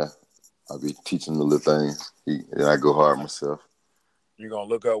get in there. I'll be teaching the little things. And I go hard myself. You're gonna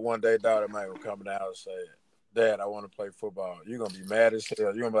look up one day, daughter might will come in the house and say, Dad, I want to play football. You're gonna be mad as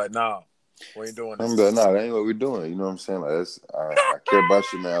hell. You're gonna be like, nah, we ain't doing that. I'm like, nah, that ain't what we're doing. You know what I'm saying? Like, I care about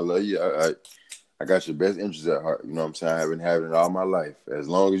you, man. I love you. I got your best interests at heart. You know what I'm saying? I've been having it all my life. As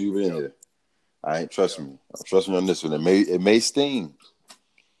long as you've been Yeah, here. I ain't trust yeah, me. Trust me on this one. It may sting.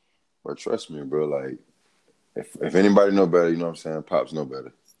 But trust me, bro, like if anybody know better, you know what I'm saying? Pops know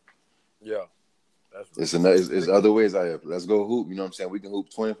better. yeah. That's It's real. another it's other ways out here. Let's go hoop. You know what I'm saying? We can hoop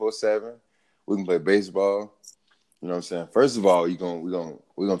 24/7. We can play baseball. You know what I'm saying? First of all, we're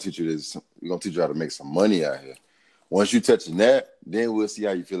gonna teach you this. We're gonna teach you how to make some money out here. Once you touching that, then we'll see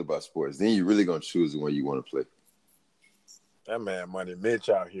how you feel about sports. Then you're really gonna choose the one you want to play. That man Money Mitch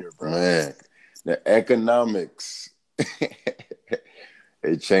out here, bro. Man, the economics.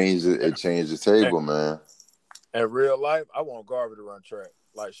 It changed the And, table, man. in real life, I want Garvey to run track.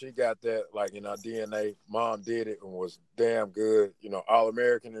 Like she got that, like in our DNA. Mom did it and was damn good. All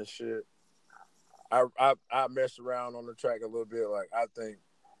American and shit. I messed around on the track a little bit. Like I think,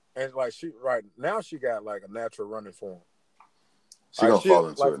 and like she right now she got like a natural running form. She Like gonna she fall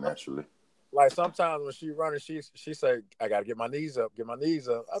into like it naturally. like sometimes when she running, she say I gotta get my knees up, get my knees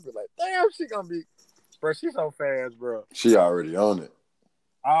up. I'll be like, damn, she gonna be, bro. She's so fast, bro. She already on it.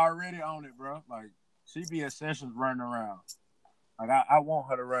 I already own it, bro. Like she be at sessions running around. Like I want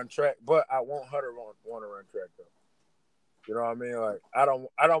her to run track, but I want her to want to run track though. You know what I mean? Like I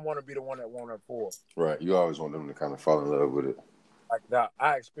don't want to be the one that want her for. Right. You always want them to kind of fall in love with it. Like that,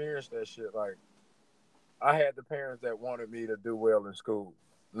 I experienced that shit. Like I had the parents that wanted me to do well in school.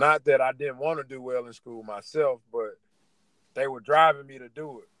 Not that I didn't want to do well in school myself, but they were driving me to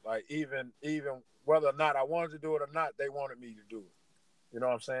do it. Like even whether or not I wanted to do it or not, they wanted me to do it. You know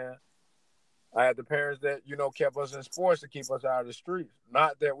what I'm saying? I had the parents that kept us in sports to keep us out of the streets.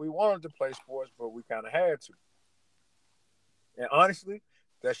 Not that we wanted to play sports, but we kind of had to. And honestly,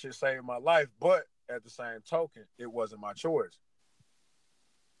 that shit saved my life. But at the same token, it wasn't my choice.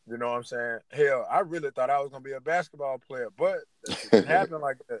 You know what I'm saying? Hell, I really thought I was gonna be a basketball player, but that shit didn't happen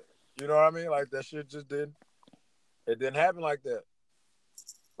like that. You know what I mean? Like that shit just didn't. It didn't happen like that.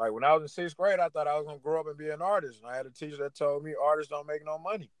 Like when I was in sixth grade, I thought I was gonna grow up and be an artist. And I had a teacher that told me artists don't make no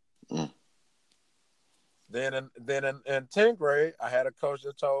money. Mm. Then in 10th grade, I had a coach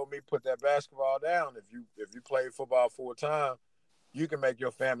that told me put that basketball down. If you play football full time, you can make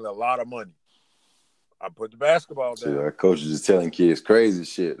your family a lot of money. I put the basketball See, down. our coach is just telling kids crazy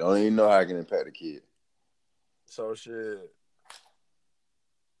shit. Don't even know how I can impact a kid. So shit,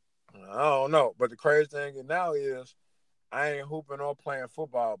 I don't know. But the crazy thing now is I ain't hooping or playing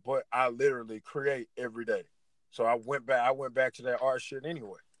football, but I literally create every day. So I went back. I went back to that art shit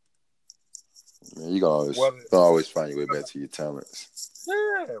anyway. Man, you Whether can always find your way back to your talents.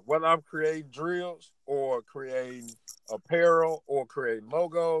 yeah, whether I'm creating drills or creating apparel or creating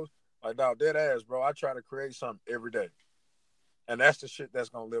logos, like dog, dead ass, bro. I try to create something every day, and that's the shit that's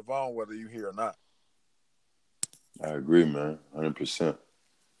gonna live on whether you here or not. I agree, man. 100%.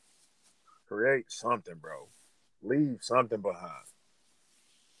 Create something, bro. Leave something behind.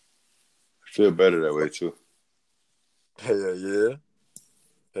 I feel better that way too. Hell yeah,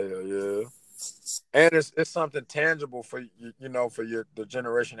 hell yeah. And it's something tangible for you, for the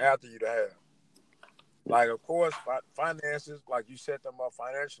generation after you to have. Like, of course, finances, like you set them up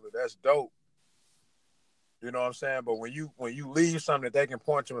financially, that's dope. You know what I'm saying? But when you leave something that they can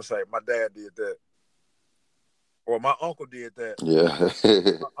point to and say, my dad did that, or my uncle did that. Yeah.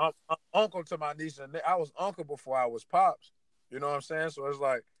 I'm uncle to my niece and I was uncle before I was pops. You know what I'm saying? So it's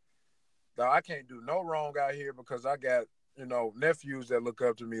like, I can't do no wrong out here because I got nephews that look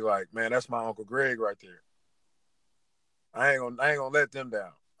up to me like, man, that's my Uncle Greg right there. I ain't gonna let them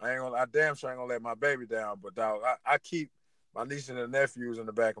down. I damn sure ain't gonna let my baby down. But dog, I keep my niece and the nephews in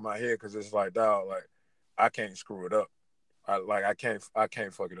the back of my head because it's like, dog, like I can't screw it up. I can't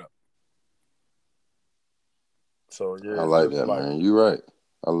fuck it up. So I yeah, like just that, like man. You right.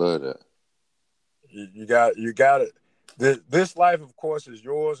 I love that. you got it. This life, of course, is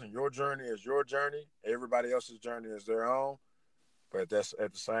yours, and your journey is your journey. Everybody else's journey is their own. But that's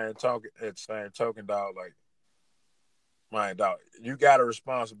at the same token. At the same token, dog, like my dog, you got a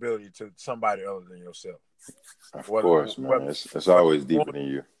responsibility to somebody other than yourself. Of Whether course, man. whether It's whether always you deeper want, than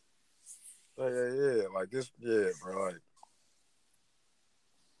you. yeah, like this, yeah, bro. Like,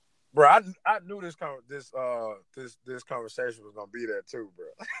 bro, I knew this conversation was gonna be there too, bro.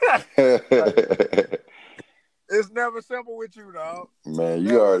 Like, it's never simple with you, dog. Man,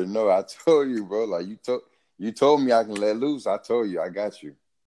 you Never. already know. I told you, bro. Like you told me I can let loose. I told you I got you.